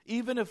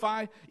 Even if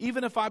I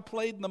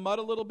played in the mud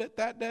a little bit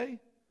that day?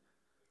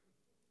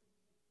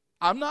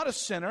 I'm not a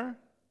sinner.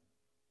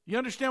 You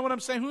understand what I'm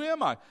saying? Who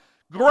am I?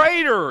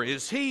 Greater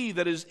is he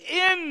that is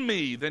in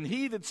me than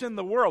he that's in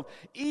the world,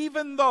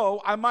 even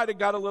though I might have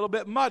got a little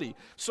bit muddy.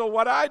 So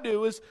what I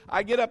do is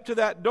I get up to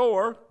that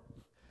door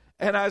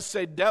and I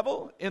say,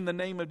 devil, in the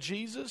name of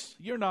Jesus,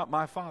 you're not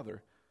my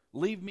father.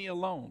 Leave me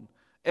alone.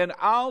 And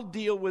I'll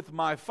deal with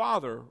my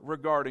Father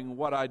regarding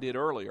what I did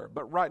earlier.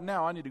 But right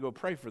now, I need to go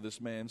pray for this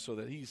man so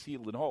that he's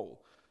healed and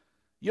whole.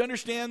 You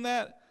understand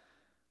that?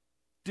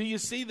 Do you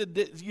see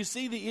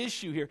the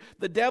issue here?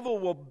 The devil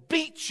will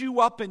beat you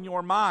up in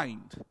your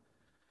mind.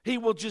 He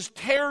will just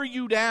tear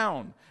you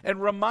down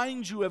and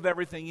remind you of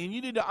everything. And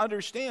you need to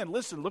understand.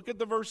 Listen, look at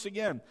the verse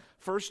again.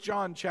 1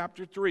 John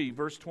chapter 3,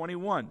 verse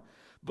 21.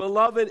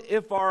 Beloved,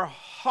 if our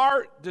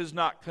heart does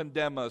not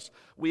condemn us,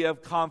 we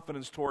have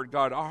confidence toward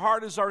God. Our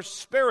heart is our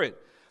spirit.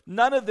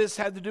 None of this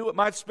had to do with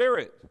my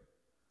spirit.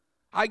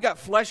 I got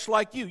flesh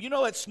like you. You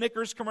know that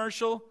Snickers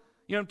commercial?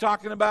 You know what I'm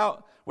talking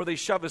about? Where they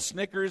shove a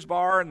Snickers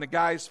bar in the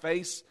guy's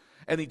face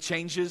and he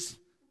changes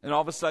and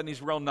all of a sudden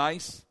he's real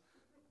nice.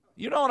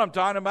 You know what I'm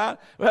talking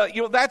about?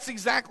 Well, that's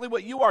exactly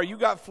what you are. You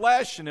got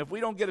flesh, and if we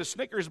don't get a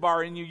Snickers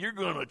bar in you, you're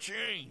going to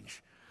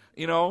change.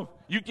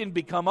 You can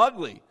become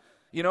ugly.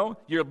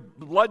 Your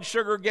blood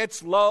sugar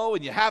gets low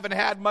and you haven't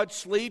had much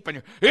sleep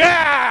and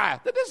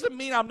that doesn't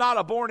mean I'm not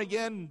a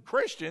born-again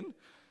Christian.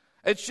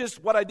 It's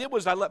just what I did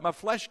was I let my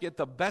flesh get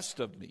the best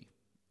of me.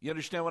 You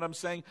understand what I'm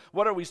saying?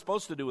 What are we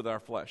supposed to do with our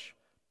flesh?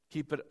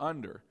 Keep it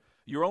under.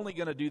 You're only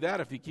going to do that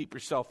if you keep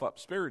yourself up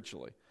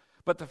spiritually.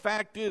 But the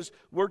fact is,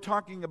 we're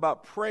talking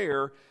about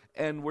prayer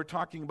and we're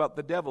talking about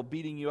the devil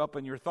beating you up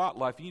in your thought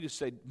life. You just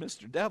say,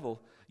 Mr. Devil,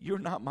 you're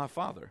not my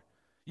father.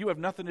 You have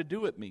nothing to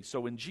do with me.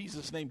 So in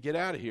Jesus' name, get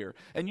out of here.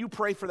 And you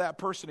pray for that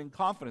person in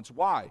confidence.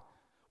 Why?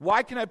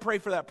 Why can I pray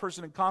for that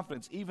person in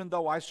confidence even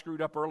though I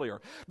screwed up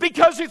earlier?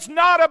 Because it's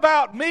not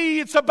about me.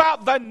 It's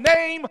about the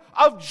name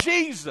of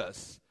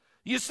Jesus.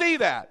 You see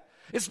that?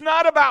 It's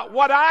not about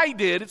what I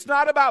did. It's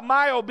not about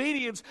my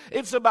obedience.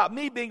 It's about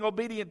me being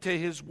obedient to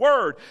His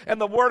Word.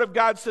 And the Word of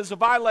God says,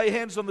 if I lay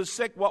hands on the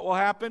sick, what will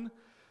happen?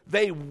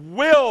 They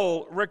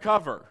will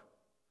recover.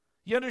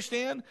 You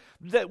understand?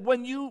 That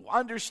when you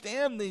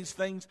understand these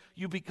things,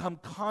 you become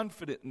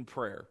confident in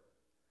prayer.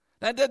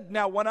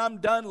 Now, when I'm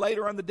done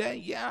later on the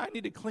day, I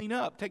need to clean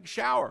up, take a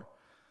shower.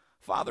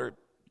 Father,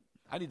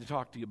 I need to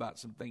talk to you about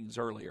some things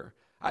earlier.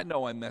 I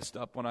know I messed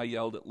up when I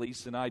yelled at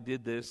Lisa, and I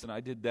did this, and I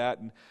did that,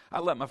 and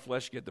I let my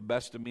flesh get the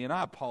best of me, and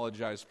I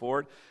apologize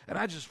for it, and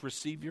I just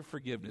receive your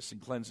forgiveness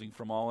and cleansing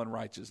from all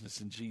unrighteousness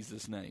in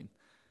Jesus' name.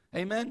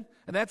 Amen?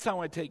 And that's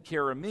how I take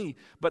care of me.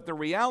 But the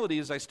reality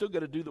is I still got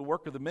to do the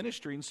work of the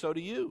ministry, and so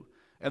do you.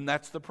 And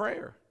that's the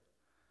prayer.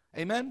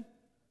 Amen?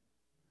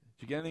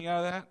 Did you get anything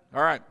out of that?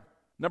 All right.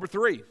 Number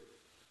 3,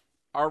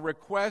 our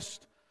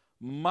request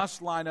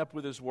must line up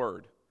with His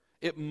Word.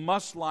 It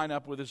must line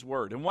up with His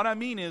Word. And what I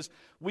mean is,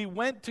 we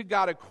went to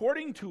God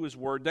according to His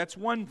Word. That's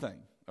one thing,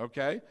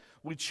 okay?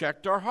 We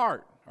checked our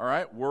heart, all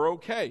right? We're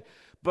okay.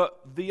 But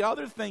the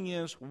other thing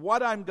is,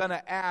 what I'm going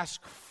to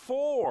ask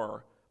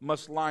for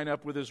must line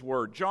up with His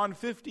Word. John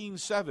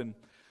 15:7,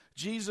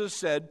 Jesus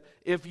said,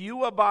 if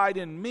you abide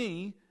in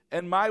me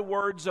and my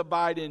words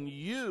abide in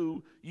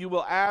you, you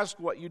will ask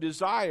what you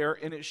desire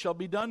and it shall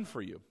be done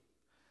for you.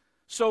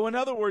 So in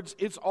other words,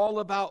 it's all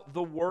about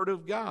the Word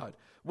of God.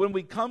 When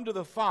we come to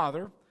the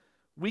Father,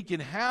 we can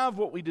have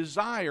what we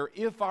desire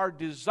if our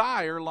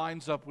desire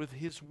lines up with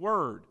His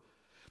Word.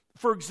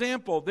 For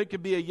example, there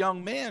could be a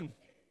young man,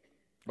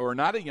 or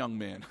not a young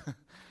man,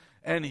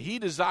 and he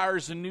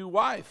desires a new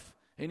wife,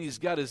 and he's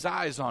got his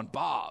eyes on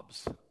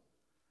Bob's.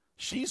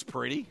 She's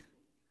pretty.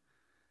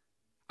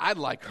 I'd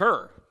like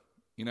her,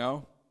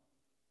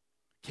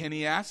 Can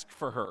he ask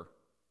for her?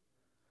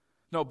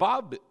 No,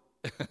 Bob's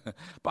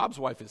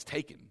wife is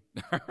taken.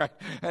 Right?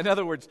 In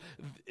other words,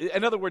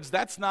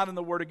 that's not in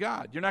the Word of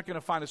God. You're not going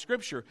to find a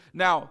scripture.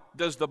 Now,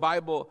 does the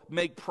Bible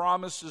make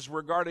promises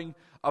regarding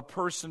a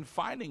person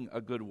finding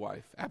a good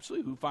wife?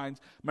 Absolutely. Who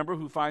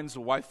finds a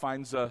wife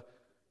finds a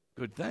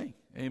good thing.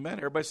 Amen.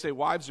 Everybody say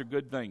wives are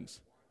good things.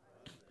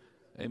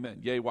 Amen.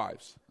 Yay,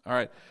 wives. All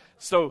right.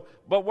 So,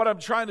 but what I'm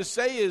trying to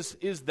say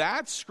is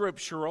that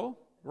scriptural,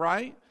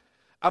 right?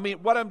 I mean,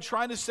 what I'm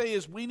trying to say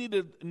is we need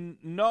to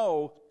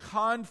know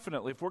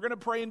confidently. If we're going to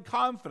pray in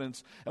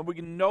confidence and we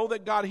can know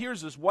that God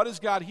hears us, what does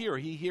God hear?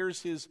 He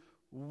hears His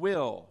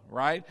will,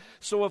 right?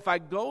 So if I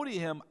go to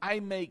Him,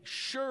 I make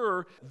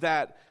sure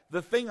that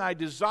the thing I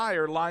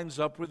desire lines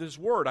up with His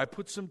Word. I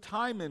put some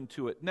time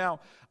into it. Now,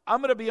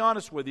 I'm going to be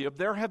honest with you.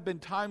 There have been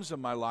times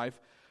in my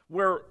life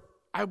where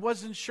I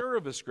wasn't sure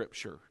of a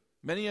scripture.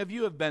 Many of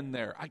you have been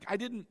there. I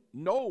didn't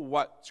know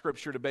what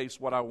scripture to base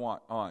what I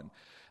want on.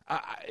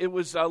 It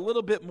was a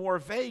little bit more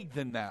vague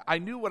than that. I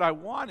knew what I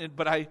wanted,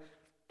 but I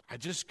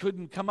just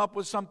couldn't come up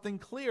with something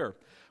clear.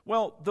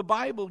 Well, the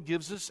Bible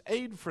gives us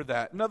aid for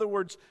that. In other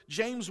words,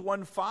 James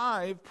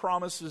 1:5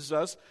 promises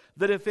us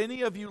that if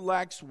any of you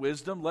lacks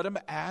wisdom, let him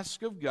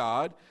ask of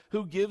God,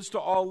 who gives to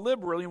all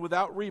liberally and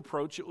without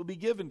reproach, it will be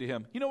given to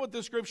him. You know what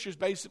this scripture is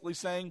basically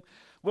saying?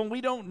 When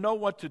we don't know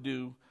what to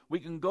do, we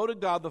can go to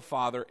God the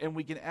Father and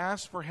we can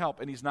ask for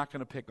help, and he's not going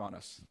to pick on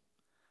us.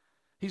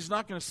 He's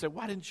not going to say,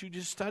 why didn't you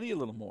just study a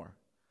little more?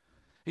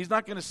 He's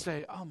not going to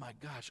say, oh my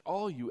gosh,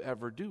 all you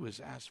ever do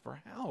is ask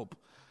for help.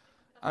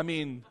 I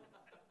mean,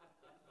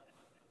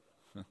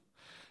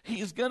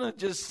 he's going to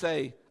just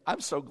say,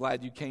 I'm so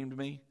glad you came to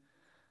me.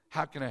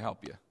 How can I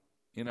help you?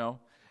 You know,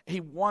 he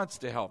wants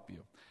to help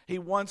you. He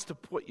wants to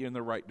put you in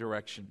the right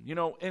direction. You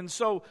know, and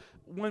so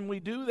when we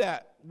do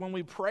that, when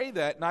we pray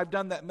that, and I've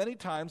done that many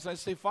times, I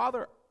say,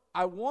 Father,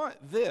 I want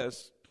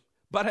this,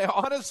 but I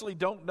honestly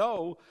don't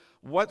know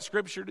what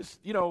scripture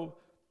to,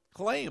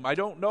 claim. I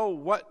don't know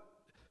what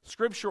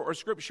scripture or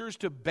scriptures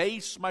to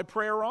base my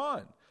prayer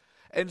on.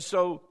 And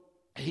so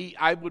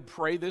I would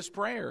pray this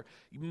prayer.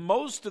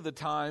 Most of the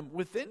time,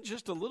 within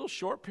just a little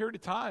short period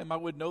of time, I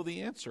would know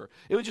the answer.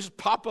 It would just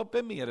pop up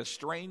in me at a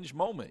strange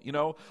moment.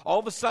 All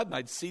of a sudden,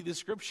 I'd see this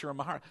scripture in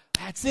my heart.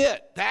 That's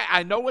it.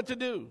 I know what to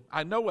do.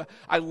 I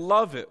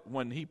love it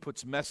when he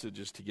puts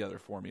messages together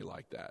for me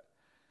like that.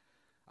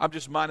 I'm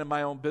just minding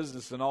my own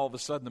business, and all of a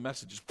sudden the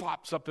message just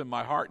pops up in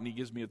my heart, and he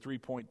gives me a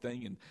 3-point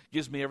thing and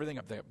gives me everything.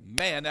 I'm thinking,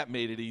 man, that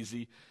made it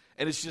easy.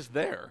 And it's just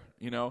there,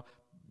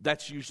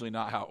 That's usually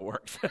not how it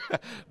works.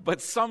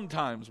 But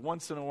sometimes,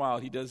 once in a while,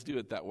 he does do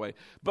it that way.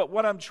 But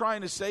what I'm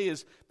trying to say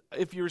is,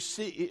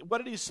 what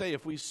did he say?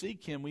 If we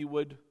seek him, we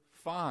would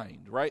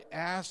find, right?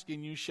 Ask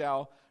and you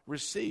shall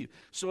receive.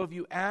 So if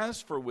you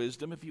ask for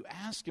wisdom, if you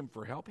ask him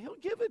for help, he'll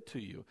give it to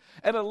you.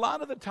 And a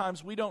lot of the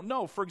times we don't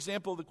know. For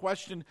example, the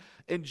question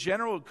in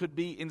general could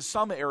be in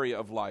some area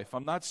of life.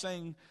 I'm not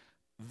saying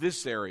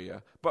this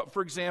area, but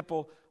for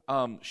example,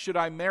 should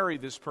I marry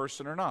this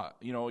person or not?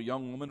 A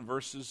young woman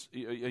versus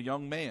a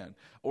young man,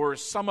 or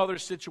some other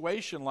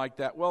situation like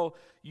that. Well,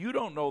 you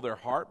don't know their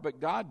heart, but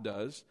God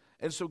does.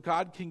 And so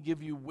God can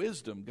give you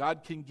wisdom.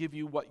 God can give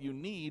you what you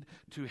need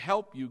to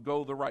help you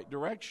go the right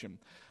direction.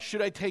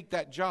 Should I take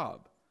that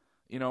job?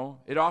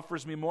 It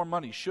offers me more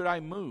money. Should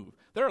I move?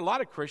 There are a lot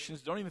of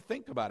Christians who don't even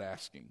think about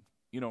asking,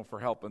 for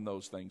help in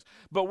those things.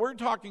 But we're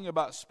talking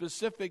about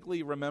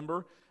specifically,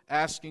 remember,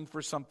 asking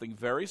for something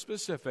very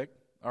specific,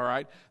 all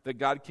right, that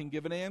God can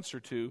give an answer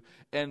to,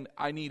 and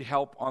I need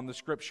help on the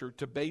scripture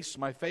to base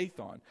my faith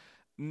on.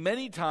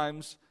 Many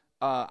times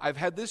I've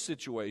had this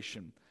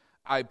situation.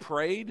 I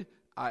prayed.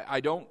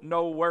 I don't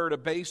know where to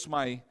base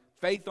my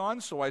faith on,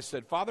 so I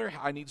said, Father,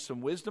 I need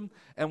some wisdom.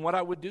 And what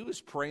I would do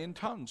is pray in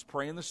tongues,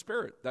 pray in the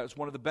Spirit. That's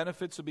one of the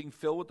benefits of being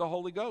filled with the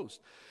Holy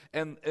Ghost.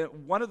 And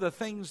one of the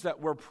things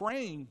that we're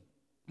praying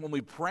when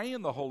we pray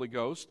in the Holy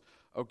Ghost,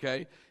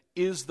 okay,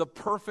 is the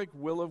perfect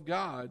will of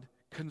God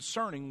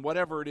concerning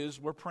whatever it is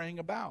we're praying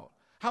about.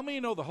 How many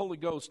know the Holy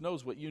Ghost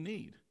knows what you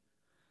need?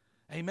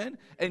 Amen?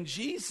 And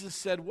Jesus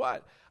said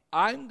what?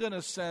 I'm going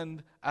to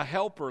send a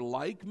helper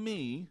like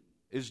me.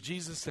 Is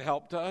Jesus a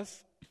help to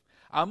us?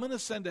 I'm going to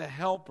send a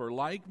helper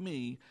like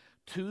me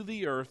to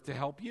the earth to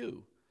help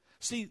you.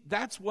 See,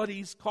 that's what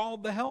he's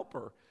called, the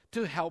helper,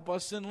 to help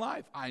us in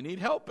life. I need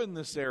help in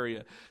this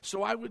area.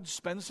 So I would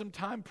spend some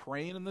time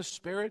praying in the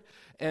Spirit.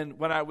 And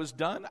when I was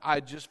done,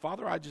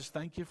 Father, I just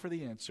thank you for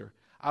the answer.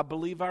 I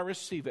believe I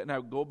receive it, and I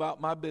would go about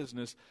my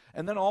business.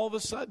 And then all of a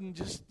sudden,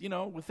 just,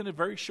 within a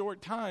very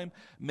short time,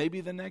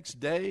 maybe the next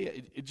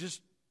day,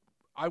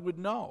 I would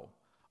know.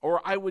 Or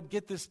I would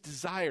get this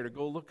desire to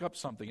go look up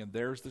something, and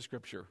there's the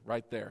scripture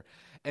right there.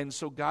 And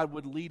so God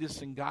would lead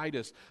us and guide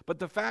us. But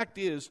the fact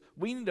is,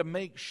 we need to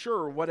make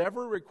sure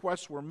whatever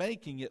request we're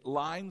making, it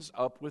lines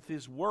up with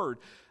his word.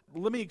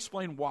 Let me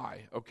explain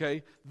why,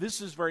 okay?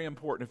 This is very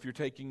important if you're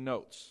taking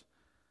notes.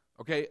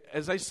 Okay,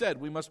 as I said,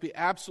 we must be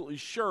absolutely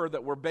sure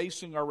that we're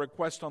basing our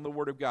request on the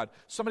word of God.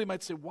 Somebody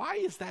might say, why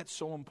is that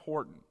so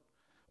important?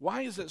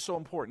 Why is it so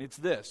important? It's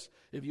this.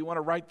 If you want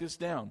to write this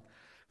down.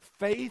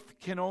 Faith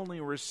can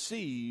only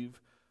receive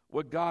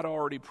what God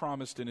already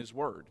promised in his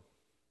word.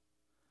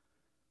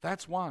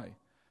 That's why.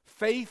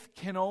 Faith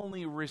can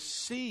only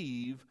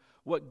receive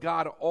what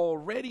God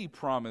already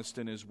promised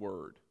in his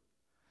word.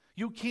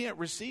 You can't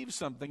receive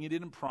something he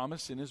didn't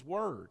promise in his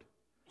word.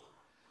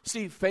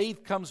 See,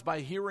 faith comes by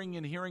hearing,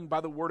 and hearing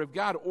by the word of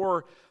God,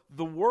 or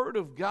the word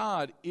of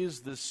God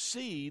is the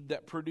seed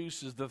that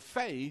produces the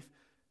faith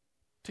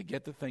to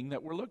get the thing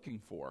that we're looking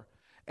for.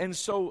 And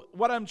so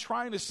what I'm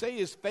trying to say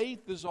is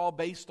faith is all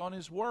based on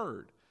his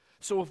word.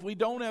 So if we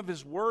don't have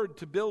his word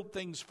to build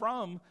things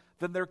from,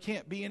 then there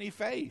can't be any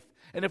faith.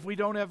 And if we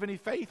don't have any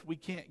faith, we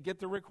can't get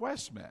the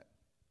request met.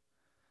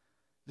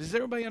 Does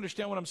everybody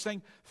understand what I'm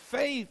saying?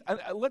 Faith,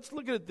 let's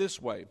look at it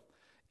this way.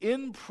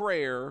 In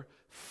prayer,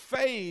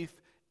 faith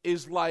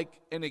is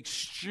like an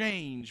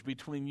exchange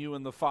between you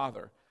and the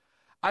Father.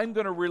 I'm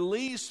going to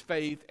release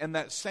faith, and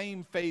that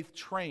same faith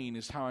train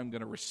is how I'm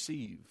going to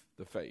receive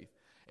the faith.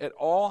 It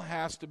all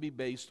has to be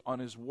based on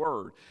His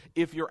Word.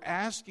 If you're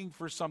asking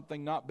for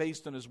something not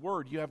based on His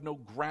Word, you have no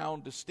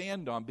ground to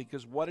stand on,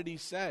 because what did He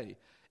say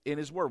in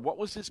His Word? What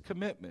was His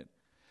commitment?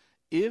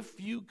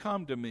 If you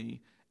come to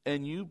me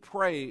and you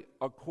pray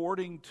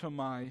according to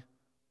my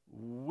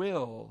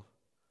will,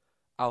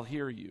 I'll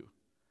hear you.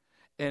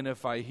 And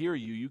if I hear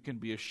you, you can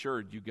be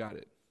assured you got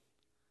it.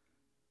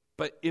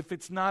 But if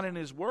it's not in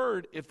His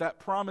Word, if that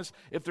promise,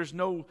 if there's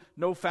no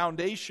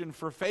foundation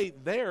for faith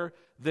there,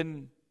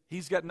 then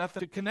He's got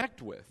nothing to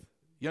connect with.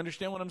 You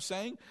understand what I'm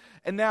saying?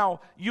 And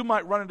now you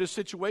might run into a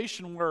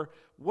situation where,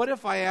 what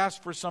if I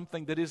ask for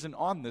something that isn't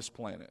on this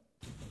planet?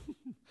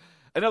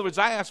 In other words,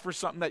 I ask for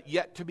something that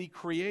yet to be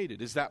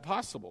created. Is that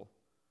possible?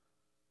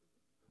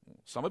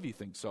 Some of you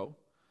think so.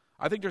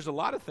 I think there's a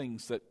lot of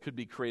things that could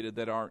be created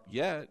that aren't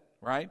yet,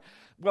 right?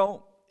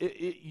 Well,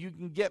 you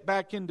can get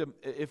back into,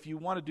 if you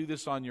want to do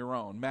this on your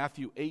own,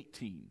 Matthew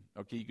 18.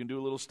 Okay, you can do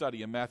a little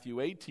study in Matthew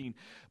 18.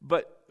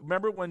 But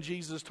remember when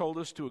Jesus told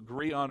us to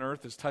agree on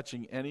earth as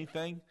touching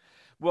anything?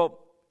 Well,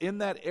 in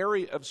that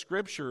area of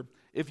Scripture,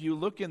 if you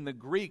look in the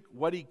Greek,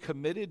 what He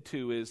committed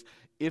to is,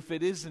 if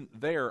it isn't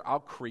there, I'll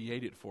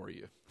create it for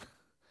you.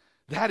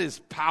 That is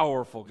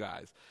powerful,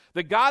 guys.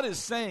 That God is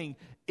saying,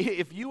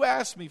 if you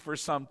ask me for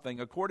something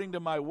according to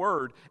my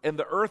word and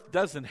the earth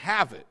doesn't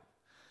have it,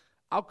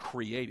 I'll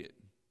create it.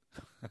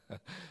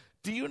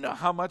 Do you know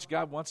how much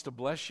God wants to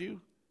bless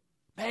you?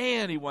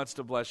 Man, He wants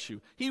to bless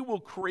you. He will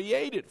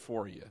create it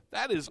for you.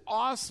 That is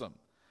awesome.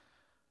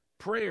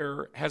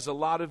 Prayer has a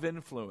lot of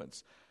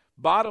influence.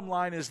 Bottom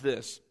line is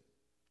this,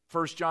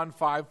 1 John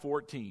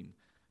 5:14.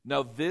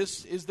 Now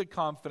this is the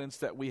confidence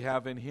that we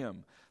have in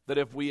Him, that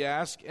if we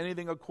ask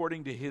anything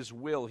according to His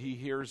will, He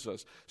hears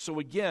us. So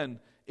again,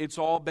 it's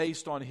all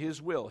based on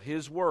His will,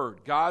 His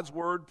Word. God's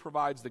Word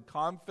provides the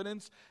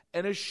confidence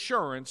and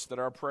assurance that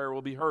our prayer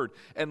will be heard.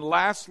 And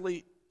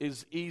lastly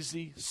is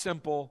easy,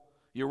 simple.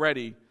 You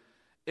ready?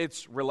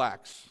 It's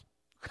relax.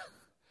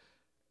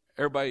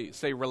 Everybody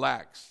say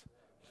relax.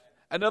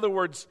 In other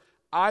words,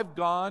 I've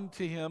gone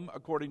to Him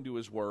according to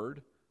His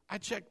Word. I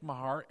checked my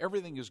heart.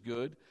 Everything is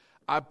good.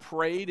 I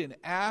prayed and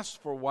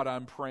asked for what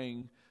I'm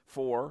praying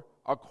for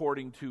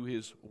according to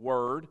His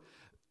Word.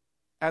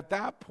 At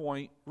that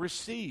point,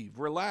 receive,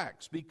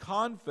 relax, be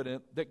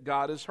confident that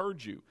God has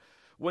heard you.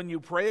 When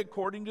you pray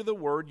according to the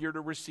Word, you're to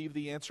receive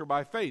the answer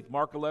by faith.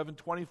 Mark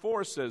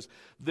 11:24 says,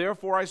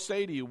 therefore I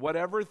say to you,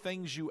 whatever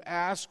things you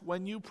ask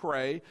when you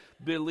pray,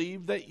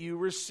 believe that you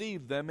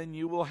receive them and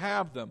you will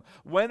have them.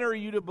 When are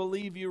you to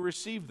believe you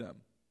receive them?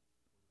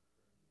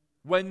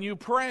 When you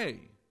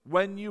pray.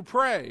 When you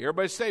pray.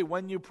 Everybody say,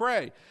 when you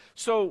pray.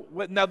 So,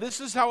 now this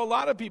is how a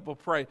lot of people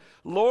pray.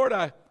 Lord,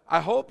 I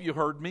hope you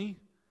heard me.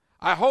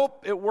 I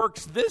hope it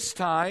works this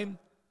time.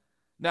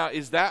 Now,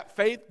 is that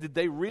faith? Did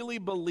they really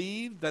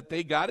believe that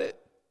they got it?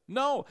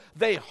 No.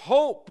 They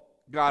hope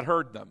God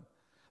heard them.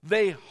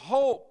 They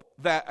hope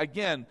that,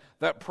 again,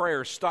 that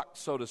prayer stuck,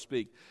 so to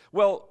speak.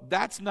 Well,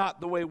 that's not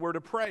the way we're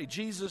to pray.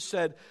 Jesus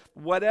said,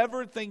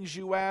 whatever things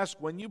you ask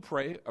when you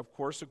pray, of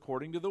course,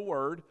 according to the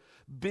Word,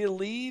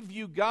 believe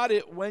you got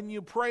it when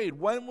you prayed.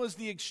 When was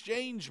the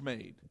exchange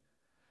made?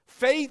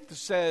 Faith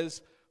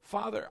says,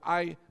 Father,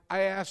 I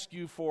ask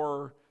you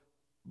for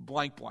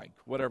blank,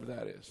 whatever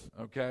that is,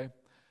 okay?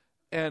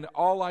 And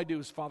all I do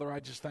is, Father, I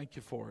just thank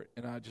you for it,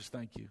 and I just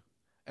thank you.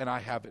 And I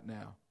have it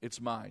now. It's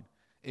mine.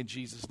 In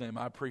Jesus' name,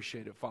 I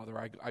appreciate it, Father.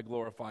 I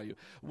glorify you.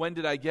 When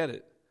did I get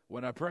it?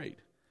 When I prayed.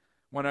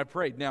 When I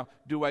prayed. Now,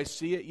 do I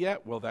see it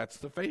yet? Well, that's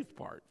the faith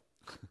part.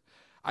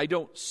 I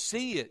don't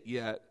see it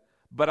yet,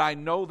 but I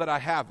know that I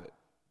have it.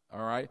 All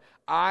right?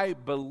 I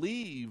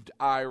believed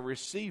I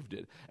received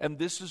it. And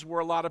this is where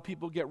a lot of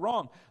people get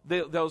wrong.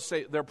 They'll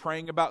say they're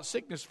praying about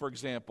sickness, for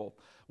example.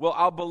 Well,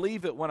 I'll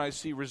believe it when I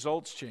see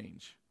results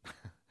change.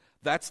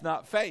 That's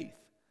not faith,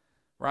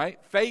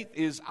 right? Faith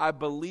is I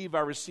believe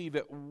I receive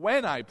it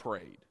when I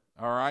prayed,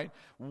 all right?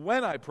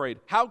 When I prayed.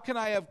 How can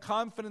I have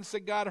confidence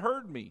that God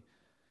heard me?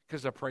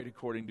 Because I prayed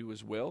according to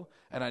His will,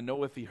 and I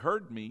know if He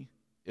heard me,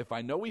 if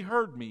I know He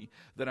heard me,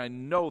 then I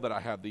know that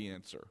I have the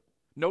answer.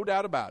 No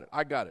doubt about it.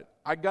 I got it.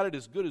 I got it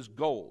as good as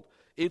gold.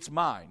 It's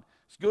mine.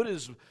 As good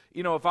as,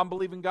 if I'm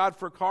believing God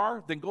for a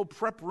car, then go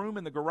prep room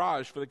in the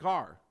garage for the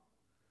car.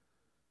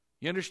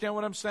 You understand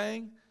what I'm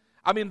saying?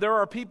 I mean, there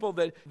are people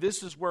that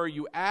this is where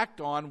you act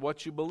on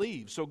what you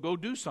believe. So go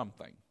do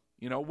something.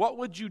 What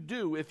would you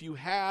do if you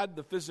had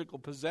the physical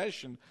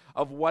possession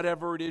of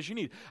whatever it is you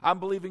need? I'm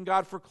believing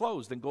God for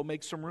clothes. Then go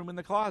make some room in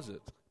the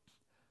closet.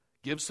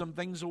 Give some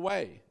things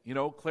away.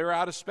 Clear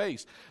out a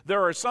space.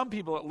 There are some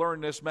people that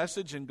learn this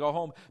message and go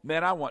home,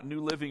 man, I want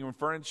new living room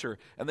furniture.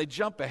 And they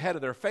jump ahead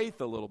of their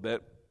faith a little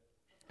bit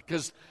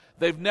because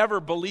they've never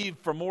believed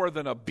for more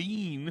than a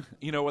bean,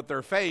 with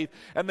their faith,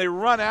 and they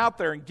run out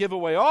there and give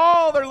away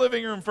all their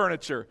living room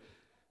furniture.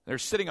 They're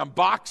sitting on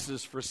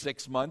boxes for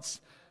 6 months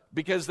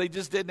because they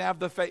just didn't have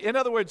the faith. In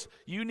other words,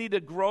 you need to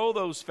grow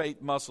those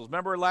faith muscles.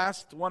 Remember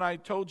last one I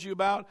told you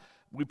about?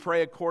 We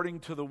pray according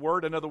to the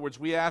word. In other words,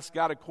 we ask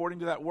God according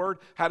to that word.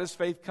 How does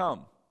faith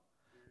come?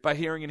 By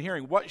hearing and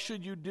hearing. What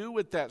should you do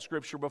with that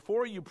scripture?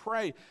 Before you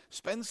pray,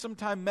 spend some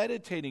time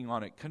meditating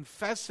on it,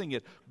 confessing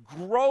it.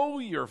 Grow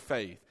your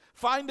faith.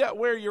 Find out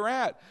where you're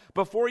at.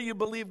 Before you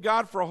believe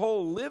God for a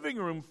whole living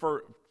room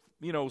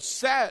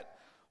set,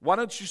 why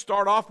don't you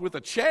start off with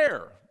a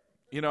chair,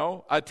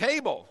 a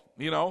table,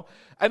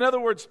 In other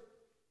words,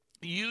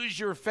 use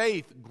your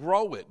faith,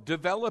 grow it,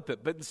 develop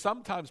it. But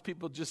sometimes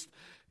people just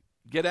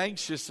get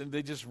anxious and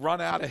they just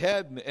run out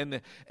ahead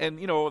and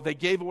they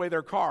gave away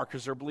their car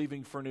because they're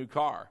believing for a new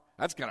car.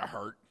 That's going to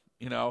hurt,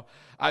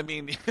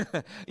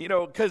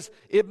 because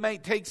it may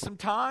take some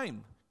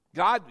time.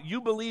 God,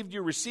 you believed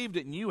you received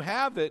it and you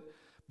have it,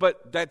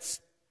 but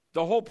that's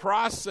the whole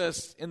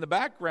process in the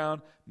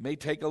background may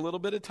take a little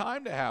bit of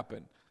time to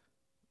happen,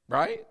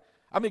 right?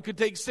 It could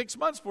take 6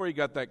 months before you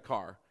got that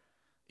car,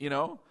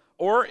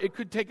 or it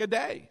could take a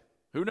day.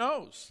 Who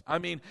knows?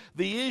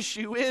 The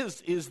issue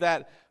is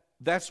that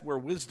that's where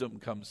wisdom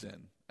comes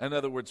in. In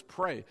other words,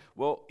 pray.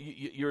 Well,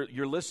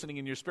 you're listening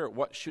in your spirit.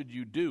 What should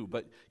you do?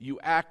 But you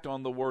act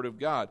on the word of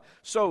God.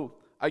 So,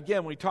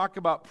 again, we talk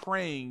about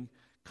praying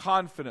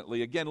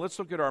confidently. Again, let's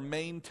look at our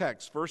main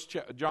text. 1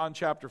 John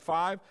chapter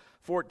 5,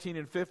 14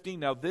 and 15.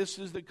 Now, this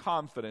is the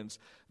confidence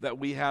that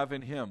we have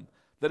in him,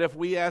 that if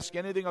we ask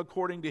anything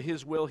according to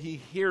his will,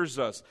 he hears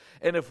us.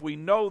 And if we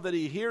know that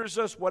he hears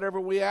us, whatever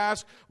we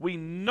ask, we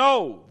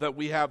know that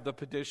we have the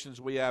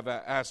petitions we have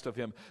asked of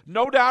him.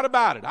 No doubt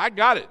about it. I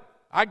got it.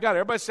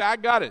 Everybody say, I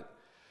got it.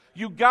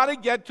 You got to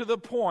get to the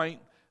point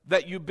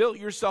that you built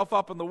yourself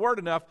up in the word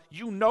enough,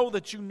 you know,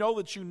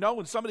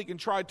 and somebody can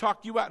try to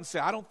talk you out and say,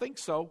 I don't think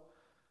so.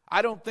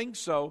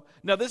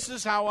 Now, this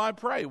is how I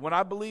pray. When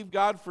I believe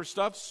God for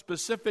stuff,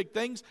 specific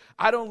things,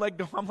 I don't let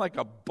go. I'm like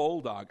a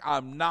bulldog.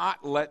 I'm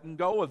not letting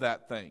go of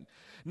that thing.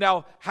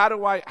 Now, how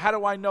do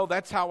I know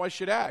that's how I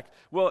should act?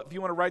 Well, if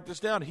you want to write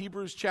this down,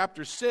 Hebrews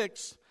chapter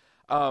 6,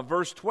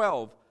 verse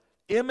 12.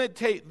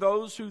 Imitate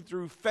those who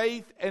through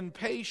faith and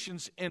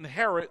patience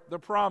inherit the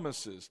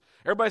promises.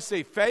 Everybody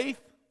say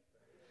faith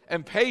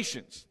and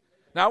patience.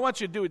 Now, I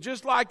want you to do it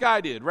just like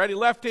I did. Ready?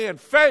 Left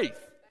hand,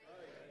 faith.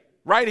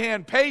 Right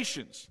hand,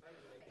 patience.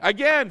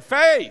 Again,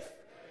 faith,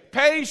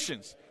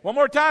 patience. One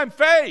more time,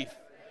 faith,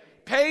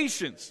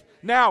 patience.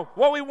 Now,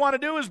 what we want to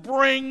do is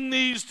bring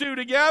these two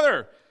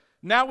together.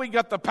 Now we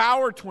got the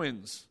power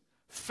twins,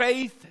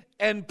 faith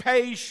and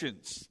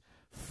patience.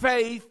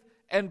 Faith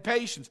and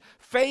patience.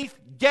 Faith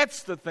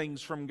gets the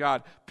things from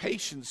God.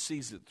 Patience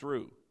sees it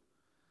through.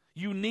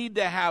 You need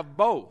to have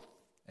both.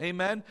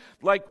 Amen.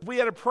 Like we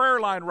had a prayer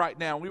line right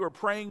now. We were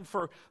praying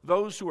for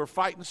those who are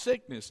fighting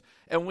sickness.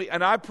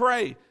 And I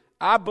pray,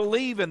 I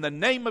believe in the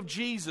name of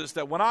Jesus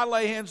that when I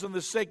lay hands on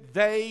the sick,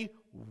 they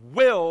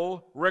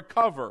will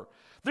recover.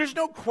 There's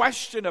no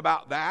question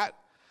about that.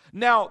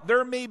 Now,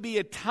 there may be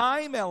a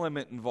time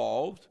element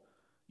involved.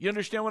 You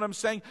understand what I'm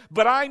saying?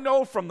 But I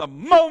know from the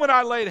moment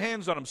I laid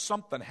hands on them,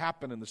 something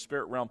happened in the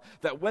spirit realm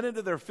that went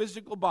into their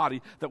physical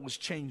body that was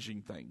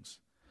changing things.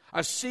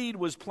 A seed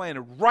was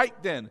planted right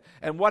then.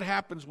 And what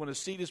happens when a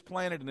seed is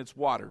planted and it's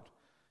watered?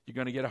 You're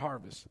going to get a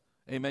harvest.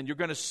 Amen. You're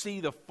going to see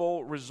the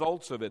full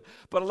results of it.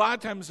 But a lot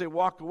of times they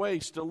walk away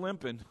still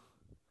limping.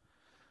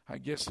 I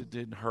guess it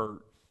didn't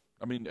hurt.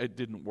 It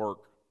didn't work,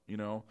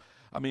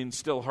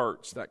 still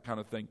hurts, that kind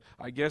of thing.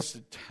 I guess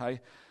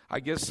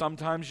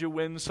sometimes you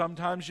win,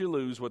 sometimes you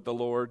lose with the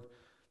Lord.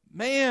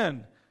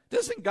 Man,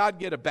 doesn't God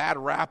get a bad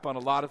rap on a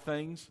lot of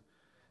things?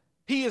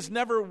 He has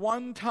never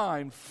one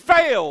time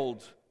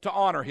failed to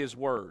honor his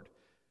word.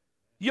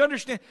 You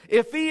understand?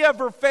 If he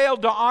ever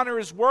failed to honor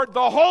his word,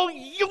 the whole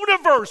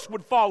universe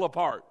would fall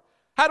apart.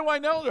 How do I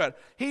know that?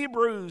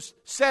 Hebrews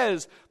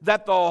says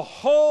that the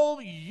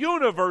whole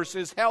universe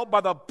is held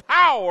by the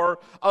power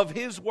of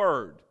his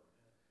word.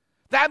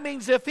 That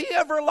means if he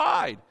ever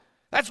lied,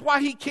 that's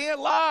why he can't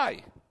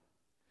lie.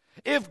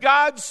 If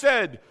God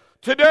said,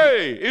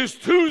 today is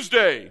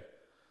Tuesday,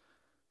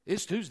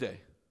 it's Tuesday.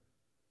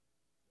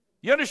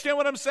 You understand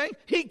what I'm saying?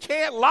 He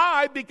can't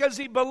lie because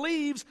he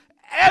believes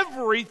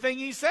everything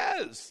he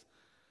says.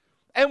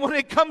 And when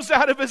it comes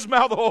out of his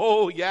mouth,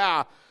 oh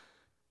yeah,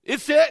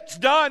 it's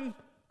done.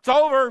 It's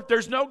over.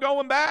 There's no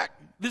going back.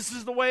 This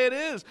is the way it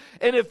is.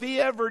 And if he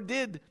ever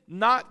did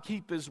not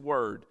keep his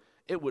word,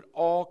 it would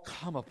all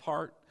come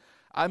apart.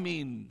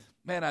 Man,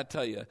 I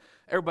tell you,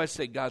 everybody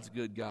say God's a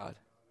good God.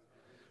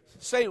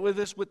 Say it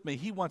with me.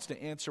 He wants to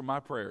answer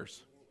my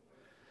prayers.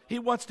 He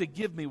wants to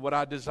give me what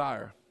I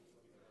desire.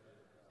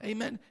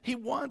 Amen. He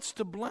wants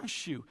to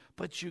bless you,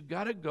 but you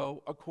got to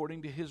go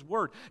according to his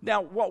word.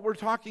 Now, what we're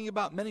talking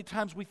about, many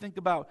times we think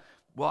about,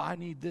 well, I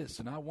need this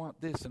and I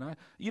want this.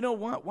 You know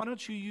what? Why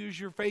don't you use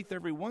your faith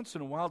every once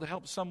in a while to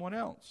help someone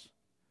else?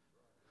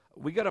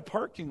 We got a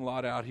parking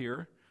lot out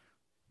here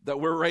that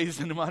we're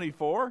raising money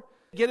for.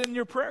 Get in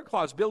your prayer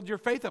closet, build your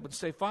faith up and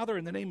say, Father,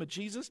 in the name of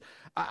Jesus,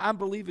 I'm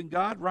believing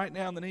God right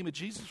now in the name of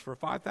Jesus for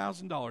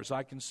 $5,000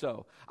 I can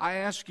sow. I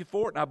ask you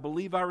for it and I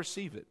believe I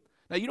receive it.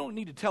 Now, you don't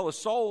need to tell a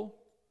soul.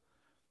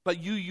 But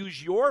you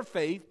use your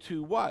faith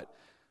to what?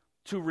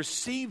 to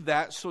receive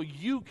that so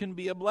you can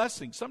be a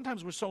blessing.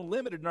 Sometimes we're so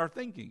limited in our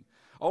thinking.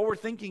 All we're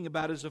thinking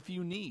about is a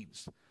few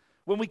needs,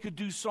 when we could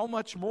do so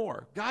much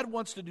more. God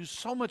wants to do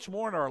so much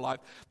more in our life,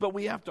 but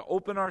we have to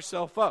open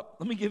ourselves up.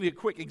 Let me give you a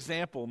quick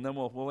example, and then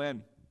we'll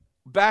end.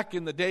 Back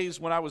in the days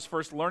when I was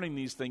first learning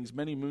these things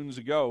many moons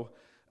ago,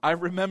 I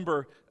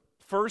remember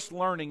first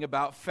learning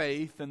about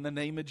faith and the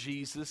name of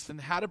Jesus and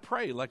how to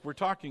pray like we're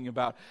talking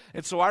about.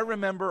 And so I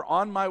remember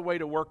on my way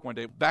to work one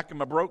day, back in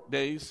my broke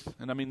days,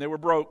 and I mean they were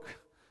broke,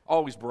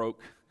 always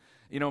broke,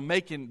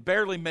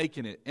 barely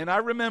making it. And I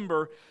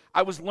remember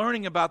I was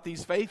learning about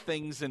these faith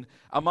things, and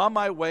I'm on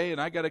my way,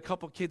 and I got a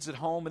couple kids at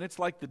home, and it's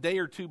like the day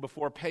or two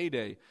before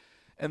payday.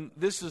 And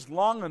this is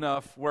long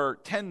enough where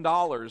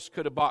 $10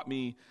 could have bought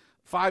me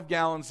 5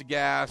 gallons of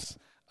gas,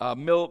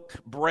 milk,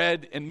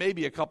 bread, and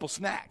maybe a couple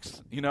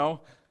snacks,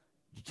 Now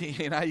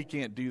you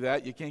can't do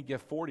that. You can't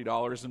get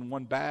 $40 in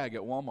one bag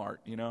at Walmart,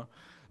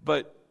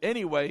 But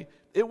anyway,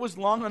 it was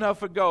long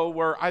enough ago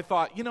where I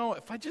thought,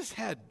 if I just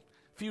had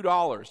a few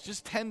dollars,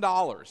 just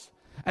 $10,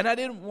 and I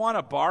didn't want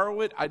to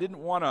borrow it, I didn't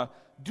want to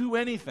do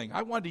anything.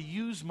 I wanted to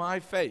use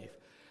my faith.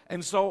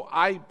 And so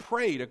I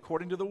prayed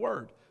according to the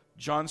Word.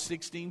 John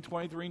 16,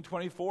 23 and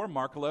 24,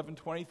 Mark 11,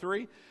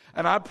 23.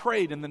 And I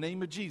prayed in the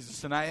name of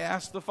Jesus, and I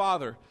asked the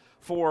Father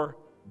for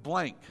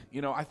blank.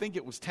 I think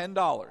it was $10,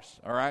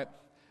 all right?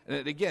 And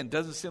it, again,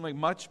 doesn't seem like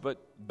much, but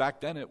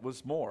back then it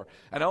was more.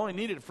 And I only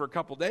needed it for a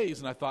couple days,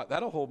 and I thought,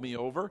 that'll hold me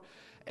over.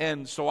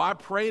 And so I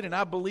prayed, and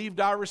I believed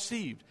I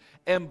received.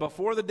 And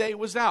before the day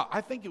was out,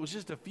 I think it was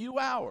just a few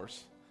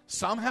hours,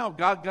 somehow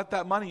God got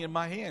that money in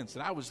my hands.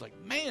 And I was like,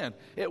 man,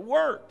 it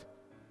worked.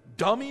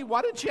 Dummy,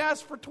 why didn't you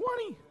ask for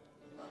 20?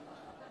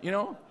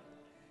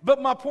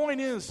 But my point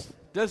is,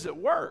 does it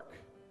work?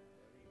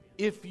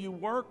 If you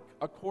work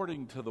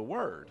according to the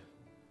Word.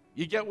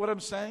 You get what I'm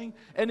saying?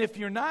 And if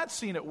you're not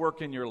seeing it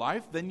work in your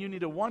life, then you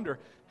need to wonder,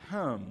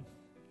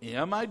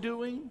 am I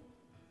doing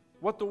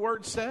what the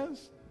Word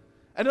says?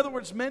 In other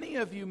words, many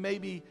of you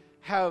maybe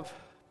have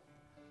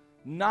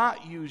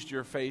not used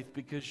your faith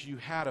because you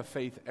had a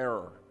faith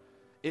error.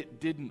 It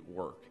didn't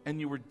work, and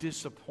you were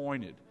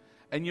disappointed.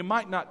 And you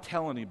might not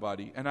tell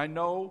anybody, and I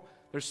know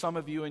there's some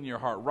of you in your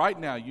heart. Right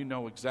now, you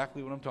know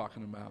exactly what I'm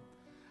talking about.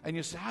 And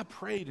you say, I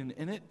prayed,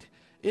 and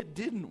it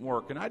didn't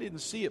work, and I didn't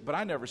see it, but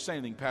I never say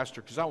anything,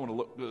 Pastor, because I want to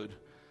look good.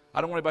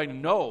 I don't want anybody to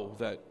know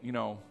that,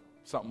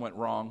 something went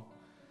wrong.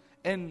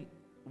 And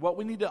what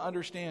we need to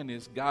understand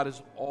is God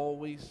is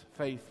always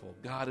faithful.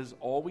 God is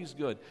always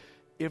good.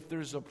 If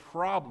there's a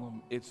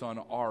problem, it's on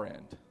our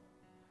end.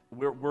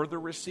 We're the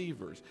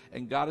receivers,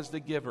 and God is the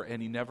giver,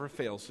 and He never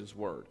fails His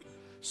word.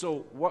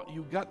 So what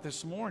you got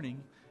this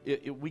morning,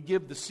 we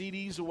give the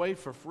CDs away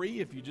for free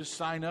if you just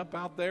sign up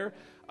out there.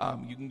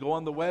 You can go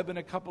on the web in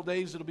a couple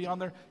days. It'll be on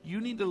there.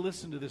 You need to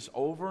listen to this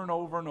over and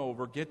over and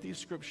over. Get these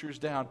scriptures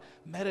down.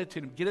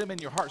 Meditate them. Get them in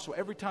your heart. So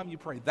every time you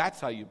pray,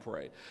 that's how you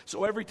pray.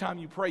 So every time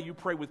you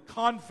pray with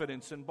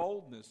confidence and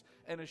boldness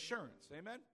and assurance. Amen?